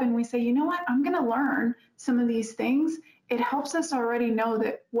step up and we say, you know what, I'm going to learn some of these things, it helps us already know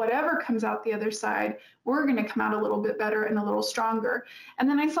that whatever comes out the other side, we're going to come out a little bit better and a little stronger. And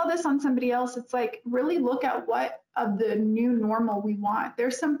then I saw this on somebody else. It's like, really look at what of the new normal we want.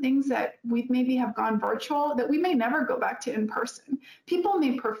 There's some things that we maybe have gone virtual that we may never go back to in person. People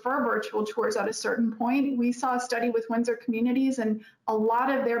may prefer virtual tours at a certain point. We saw a study with Windsor Communities, and a lot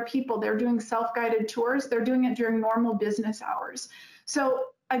of their people, they're doing self-guided tours. They're doing it during normal business hours. So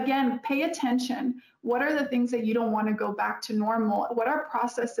again, pay attention. What are the things that you don't want to go back to normal? What are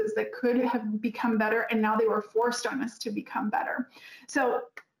processes that could have become better and now they were forced on us to become better? So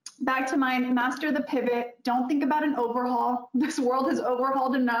back to mine, master the pivot. Don't think about an overhaul. This world has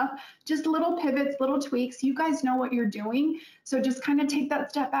overhauled enough. Just little pivots, little tweaks. You guys know what you're doing. So just kind of take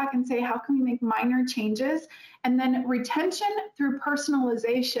that step back and say, how can we make minor changes? And then retention through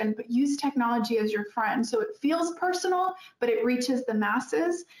personalization, but use technology as your friend. So it feels personal, but it reaches the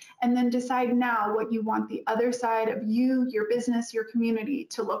masses. And then decide now what you want the other side of you, your business, your community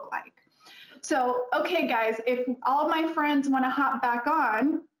to look like. So, okay, guys, if all of my friends want to hop back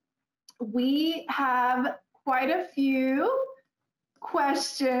on, we have quite a few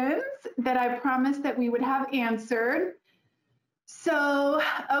questions that I promised that we would have answered. So,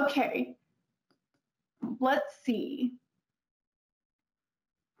 okay, let's see.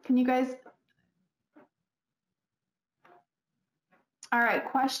 Can you guys? All right,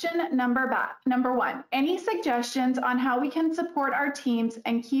 question number one. Any suggestions on how we can support our teams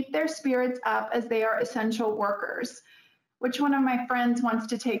and keep their spirits up as they are essential workers? Which one of my friends wants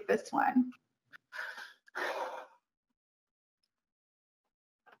to take this one?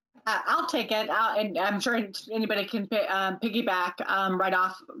 I'll take it. And I'm sure anybody can piggyback right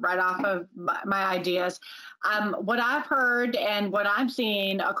off of my ideas. What I've heard and what I'm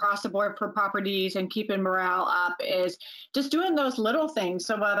seeing across the board for properties and keeping morale up is just doing those little things.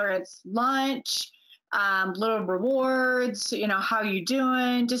 So whether it's lunch, little rewards, how you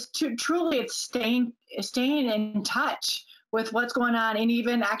doing? Just truly, it's staying in touch with what's going on, and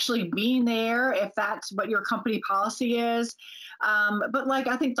even actually being there if that's what your company policy is. But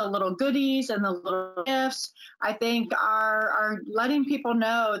I think the little goodies and the little gifts, I think are letting people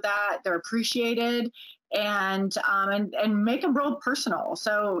know that they're appreciated, and make them real personal.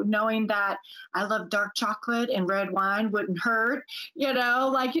 So knowing that I love dark chocolate and red wine wouldn't hurt,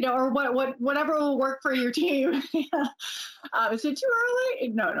 or whatever will work for your team. Is it too early?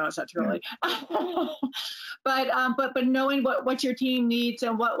 No, it's not too early. But knowing what your team needs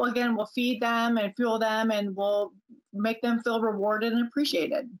and what, again, will feed them and fuel them and will make them feel rewarded and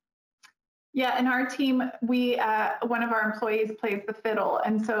appreciated. Yeah, in our team, we one of our employees plays the fiddle.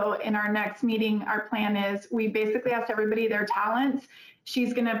 And so in our next meeting, our plan is we basically asked everybody their talents.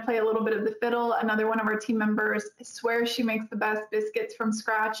 She's going to play a little bit of the fiddle. Another one of our team members swears she makes the best biscuits from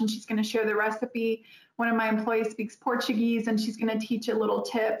scratch, and she's going to share the recipe. One of my employees speaks Portuguese, and she's going to teach a little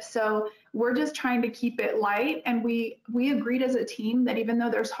tip. So we're just trying to keep it light. And we agreed as a team that even though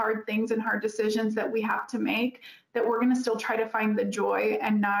there's hard things and hard decisions that we have to make, that we're going to still try to find the joy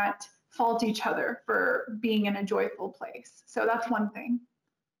and not fault each other for being in a joyful place. So that's one thing.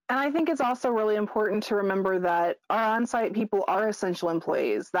 And I think it's also really important to remember that our on-site people are essential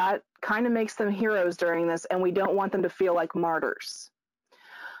employees. That kind of makes them heroes during this, and we don't want them to feel like martyrs.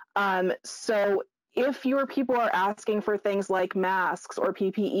 So if your people are asking for things like masks or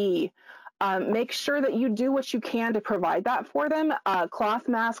PPE, make sure that you do what you can to provide that for them. Cloth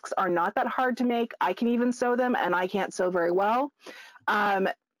masks are not that hard to make. I can even sew them, and I can't sew very well.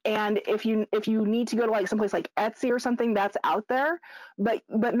 And if you need to go to someplace like Etsy or something, that's out there,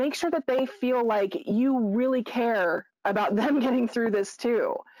 but make sure that they feel like you really care about them getting through this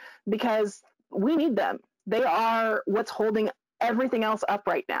too, because we need them. They are what's holding everything else up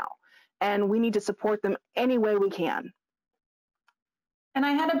right now, and we need to support them any way we can. And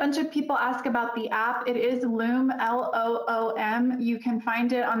I had a bunch of people ask about the app. It is Loom, Loom. You can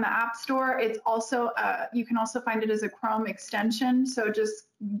find it on the App Store. It's also, you can also find it as a Chrome extension. So just,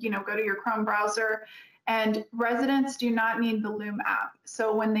 go to your Chrome browser. And residents do not need the Loom app.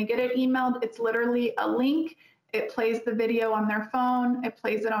 So when they get it emailed, it's literally a link. It plays the video on their phone. It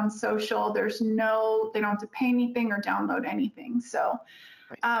plays it on social. They don't have to pay anything or download anything. So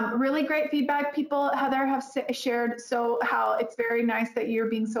really great feedback. Heather have shared how it's very nice that you're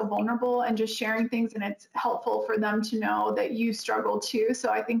being so vulnerable and just sharing things, and it's helpful for them to know that you struggle too. So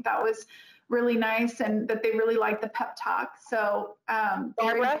I think that was really nice, and that they really like the pep talk. So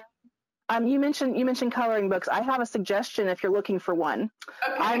Barbara, you mentioned coloring books. I have a suggestion if you're looking for one.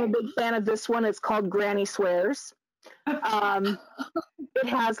 Okay. I'm a big fan of this one. It's called Granny Swears. It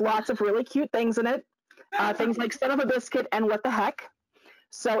has lots of really cute things in it. Things like son of a biscuit and what the heck.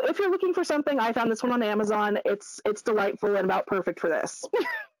 So if you're looking for something, I found this one on Amazon. It's delightful and about perfect for this.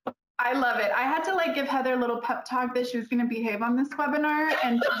 I love it. I had to give Heather a little pep talk that she was going to behave on this webinar,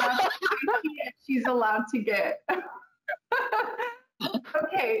 and that's she's allowed to get.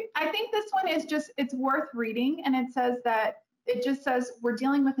 Okay, I think this one is it's worth reading, and it just says we're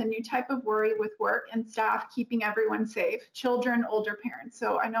dealing with a new type of worry with work and staff keeping everyone safe, children, older parents.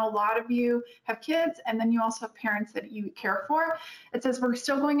 So I know a lot of you have kids, and then you also have parents that you care for. It says we're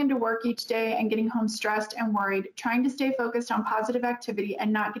still going into work each day and getting home stressed and worried, trying to stay focused on positive activity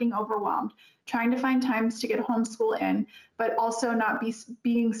and not getting overwhelmed, trying to find times to get homeschool in, but also not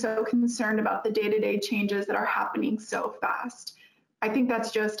being so concerned about the day-to-day changes that are happening so fast. I think that's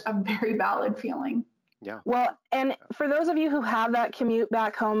just a very valid feeling. Yeah. Well, and for those of you who have that commute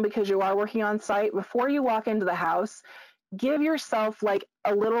back home because you are working on site, before you walk into the house, give yourself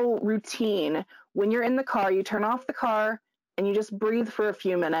a little routine. When you're in the car, you turn off the car and you just breathe for a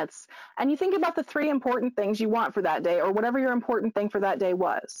few minutes and you think about the 3 important things you want for that day or whatever your important thing for that day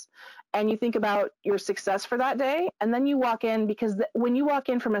was. And you think about your success for that day, and then you walk in, because when you walk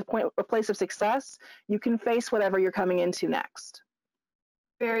in from a place of success, you can face whatever you're coming into next.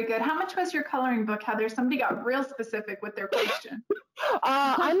 Very good. How much was your coloring book, Heather? Somebody got real specific with their question.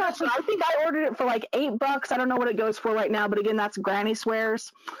 I'm not sure. I think I ordered it for $8. I don't know what it goes for right now, but again, that's Granny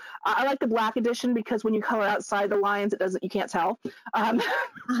Swears. I like the black edition because when you color outside the lines, you can't tell.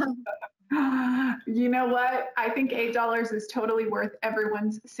 You know what? I think $8 is totally worth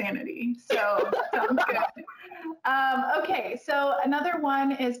everyone's sanity. So that sounds good. Okay, so another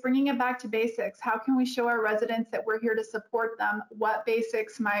one is bringing it back to basics. How can we show our residents that we're here to support them? What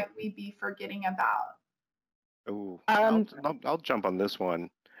basics might we be forgetting about? Oh, I'll jump on this one.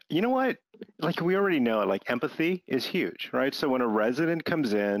 You know what? We already know, empathy is huge, right? So when a resident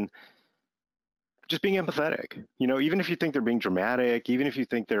comes in, just being empathetic, even if you think they're being dramatic, even if you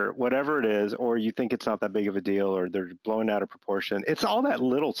think they're whatever it is, or you think it's not that big of a deal, or they're blowing out of proportion, it's all that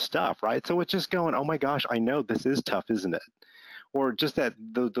little stuff, right? So it's just going, oh my gosh, I know this is tough, isn't it? Or just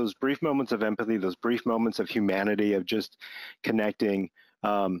those brief moments of empathy, those brief moments of humanity, of just connecting,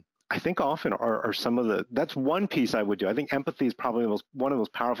 I think often are some of that's one piece I would do. I think empathy is probably one of those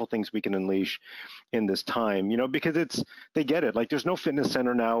powerful things we can unleash in this time, because they get it. There's no fitness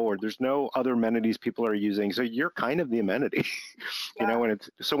center now, or there's no other amenities people are using. So you're kind of the amenity,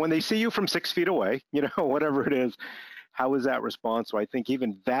 so when they see you from 6 feet away, whatever it is, how is that response? So I think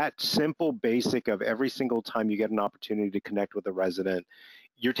even that simple basic of every single time you get an opportunity to connect with a resident,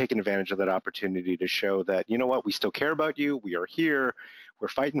 you're taking advantage of that opportunity to show that, we still care about you. We are here. We're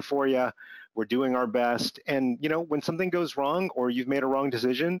fighting for you. We're doing our best. And, when something goes wrong or you've made a wrong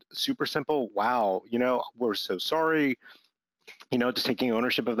decision, super simple. Wow. We're so sorry. Just taking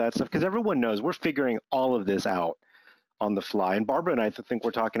ownership of that stuff, because everyone knows we're figuring all of this out on the fly. And Barbara and I think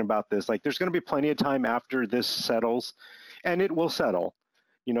we're talking about this. There's going to be plenty of time after this settles, and it will settle,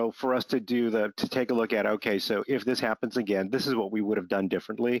 for us to take a look at, okay, so if this happens again, this is what we would have done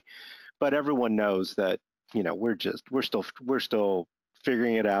differently. But everyone knows that, we're still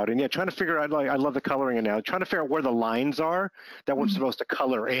figuring it out. And trying to figure out, I love the coloring and now trying to figure out where the lines are that we're supposed to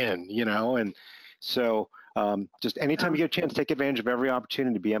color in, and so just anytime you get a chance, take advantage of every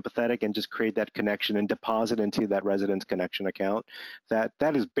opportunity to be empathetic and just create that connection and deposit into that resident's connection account. That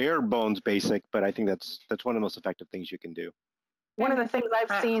is bare bones basic, but I think that's one of the most effective things you can do. One of the things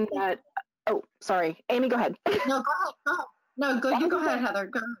I've seen that, oh, sorry, Amy, go ahead. No, go ahead. No, you go ahead, Heather.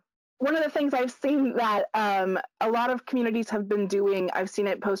 Go ahead. One of the things I've seen that a lot of communities have been doing, I've seen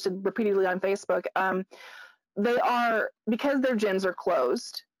it posted repeatedly on Facebook, they are, because their gyms are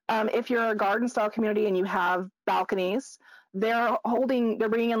closed, if you're a garden style community and you have balconies, they're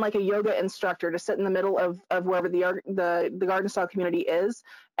bringing in a yoga instructor to sit in the middle of wherever the garden style community is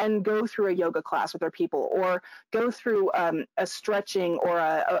and go through a yoga class with their people, or go through a stretching or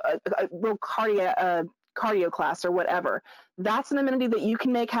a real cardio class or whatever. That's an amenity that you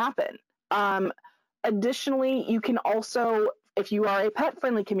can make happen. Additionally, you can also, if you are a pet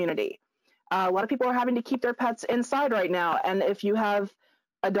friendly community, a lot of people are having to keep their pets inside right now. And if you have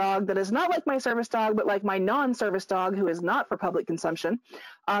a dog that is not like my service dog, but like my non-service dog who is not for public consumption,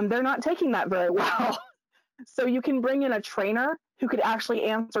 they're not taking that very well. So you can bring in a trainer who could actually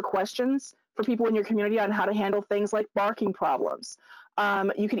answer questions for people in your community on how to handle things like barking problems.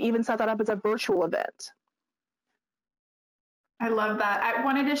 You could even set that up as a virtual event. I love that. I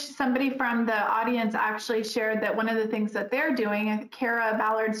wanted somebody from the audience actually shared that one of the things that they're doing, Kara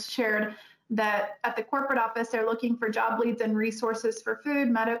Ballard's shared that at the corporate office, they're looking for job leads and resources for food,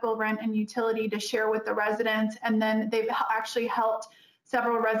 medical, rent, and utility to share with the residents. And then they've actually helped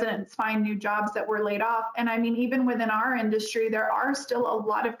several residents find new jobs that were laid off. And I mean, even within our industry, there are still a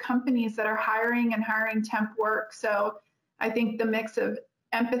lot of companies that are hiring and hiring temp work. So I think the mix of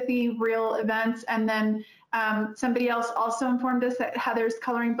empathy, real events, and then somebody else also informed us that Heather's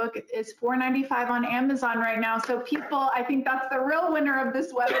coloring book is $4.95 on Amazon right now. So people, I think that's the real winner of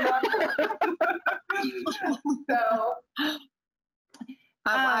this webinar. So.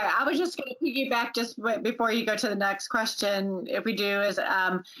 I was just going to piggyback just before you go to the next question, if we do, is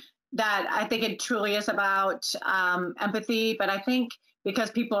that I think it truly is about empathy, but I think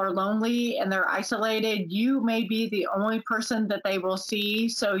because people are lonely and they're isolated, you may be the only person that they will see.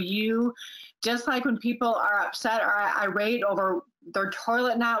 So you, just like when people are upset or irate over their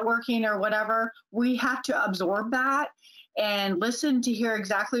toilet not working or whatever, we have to absorb that and listen to hear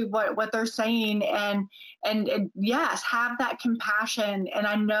exactly what they're saying, and yes, have that compassion. And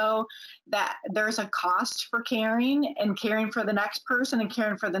I know that there's a cost for caring and caring for the next person and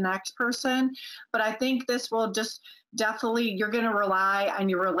caring for the next person, but I think this will just definitely, you're going to rely on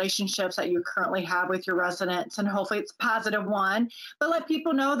your relationships that you currently have with your residents, and hopefully it's a positive one, but let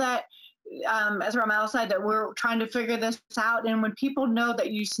people know that as Ramel said, that we're trying to figure this out. And when people know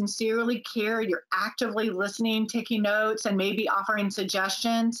that you sincerely care, you're actively listening, taking notes, and maybe offering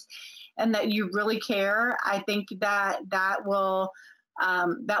suggestions, and that you really care, I think that will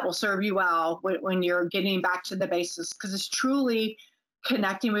serve you well when you're getting back to the basics, because it's truly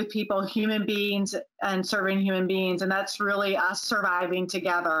connecting with people, human beings, and serving human beings. And that's really us surviving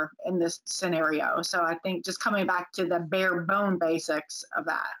together in this scenario. So I think just coming back to the bare bone basics of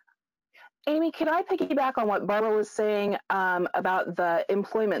that. Amy, can I piggyback on what Barbara was saying about the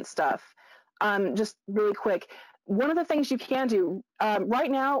employment stuff? Just really quick. One of the things you can do right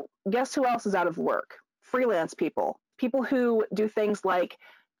now, guess who else is out of work? Freelance people. People who do things like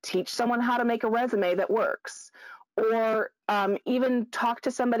teach someone how to make a resume that works, or even talk to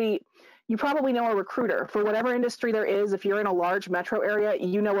somebody. You probably know a recruiter for whatever industry there is. If you're in a large metro area,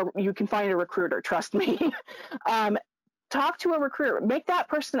 you know where you can find a recruiter, trust me. Talk to a recruiter. Make that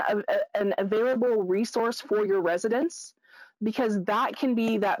person an available resource for your residents, because that can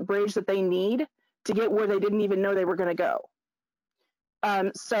be that bridge that they need to get where they didn't even know they were going to go.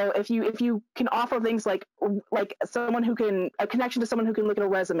 So if you can offer things like someone who can, a connection to someone who can look at a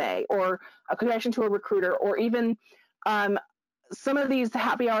resume, or a connection to a recruiter, or even some of these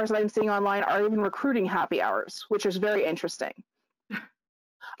happy hours that I'm seeing online are even recruiting happy hours, which is very interesting.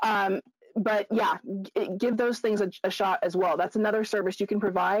 But yeah, give those things a shot as well. That's another service you can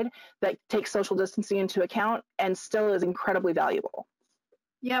provide that takes social distancing into account and still is incredibly valuable.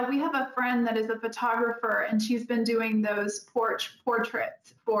 Yeah, we have a friend that is a photographer, and she's been doing those porch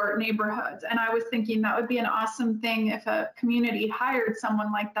portraits for neighborhoods. And I was thinking that would be an awesome thing if a community hired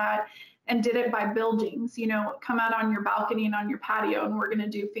someone like that and did it by buildings, you know, come out on your balcony and on your patio, and we're going to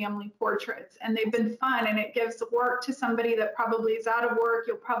do family portraits. And they've been fun, and it gives work to somebody that probably is out of work.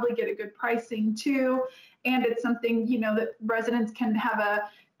 You'll probably get a good pricing too. And it's something, you know, that residents can have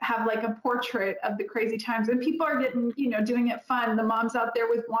like a portrait of the crazy times, and people are getting, you know, doing it fun. The mom's out there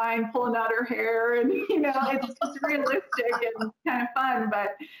with wine, pulling out her hair, and, you know, it's just realistic and kind of fun.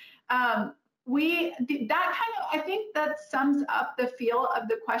 But I think that sums up the feel of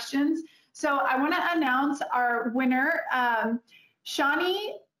the questions. So I want to announce our winner,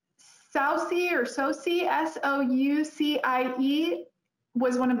 Shani Soucie, or Soucie, Soucie,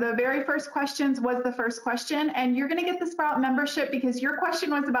 was one of the very first questions, was the first question. And you're going to get the Sprout membership because your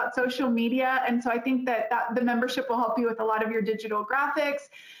question was about social media. And so I think that the membership will help you with a lot of your digital graphics.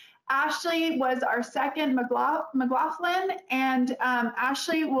 Ashley was our second, McLaughlin, and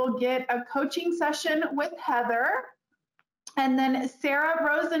Ashley will get a coaching session with Heather. And then Sarah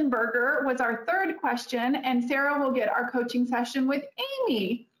Rosenberger was our third question, and Sarah will get our coaching session with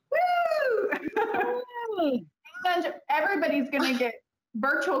Amy. Woo! And everybody's going to get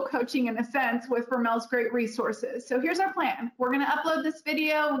virtual coaching in a sense with Ramel's great resources. So here's our plan. We're going to upload this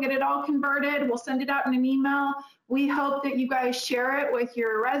video. We'll get it all converted. We'll send it out in an email. We hope that you guys share it with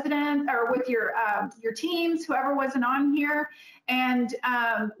your residents or with your teams, whoever wasn't on here. And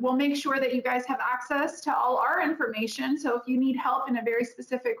we'll make sure that you guys have access to all our information. So if you need help in a very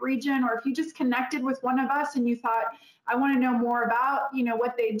specific region, or if you just connected with one of us and you thought, I want to know more about, you know,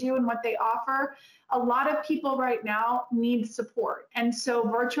 what they do and what they offer, a lot of people right now need support. And so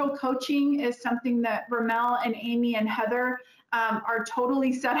virtual coaching is something that Ramel and Amy and Heather are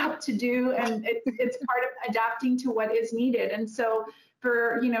totally set up to do. And it's part of adapting to what is needed. And so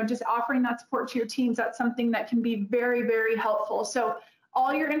for, you know, just offering that support to your teams, that's something that can be very, very helpful. So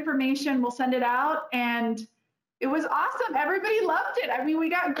all your information, we'll send it out, and it was awesome. Everybody loved it. I mean, we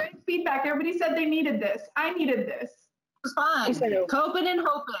got great feedback. Everybody said they needed this. I needed this. was fun. Coping and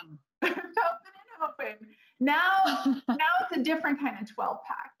hoping. Coping and hoping. Now it's a different kind of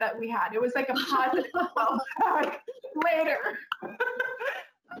 12-pack that we had. It was like a positive 12-pack later.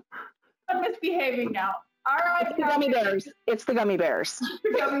 I'm misbehaving now. All right. It's the gummy bears. It's the gummy bears.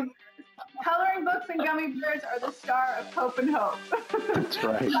 Gummy bears. Coloring books and gummy bears are the star of Cope and Hope. That's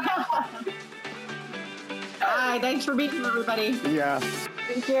right. Hi, thanks for being here, everybody. Yeah.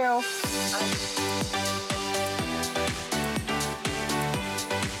 Thank you. Bye.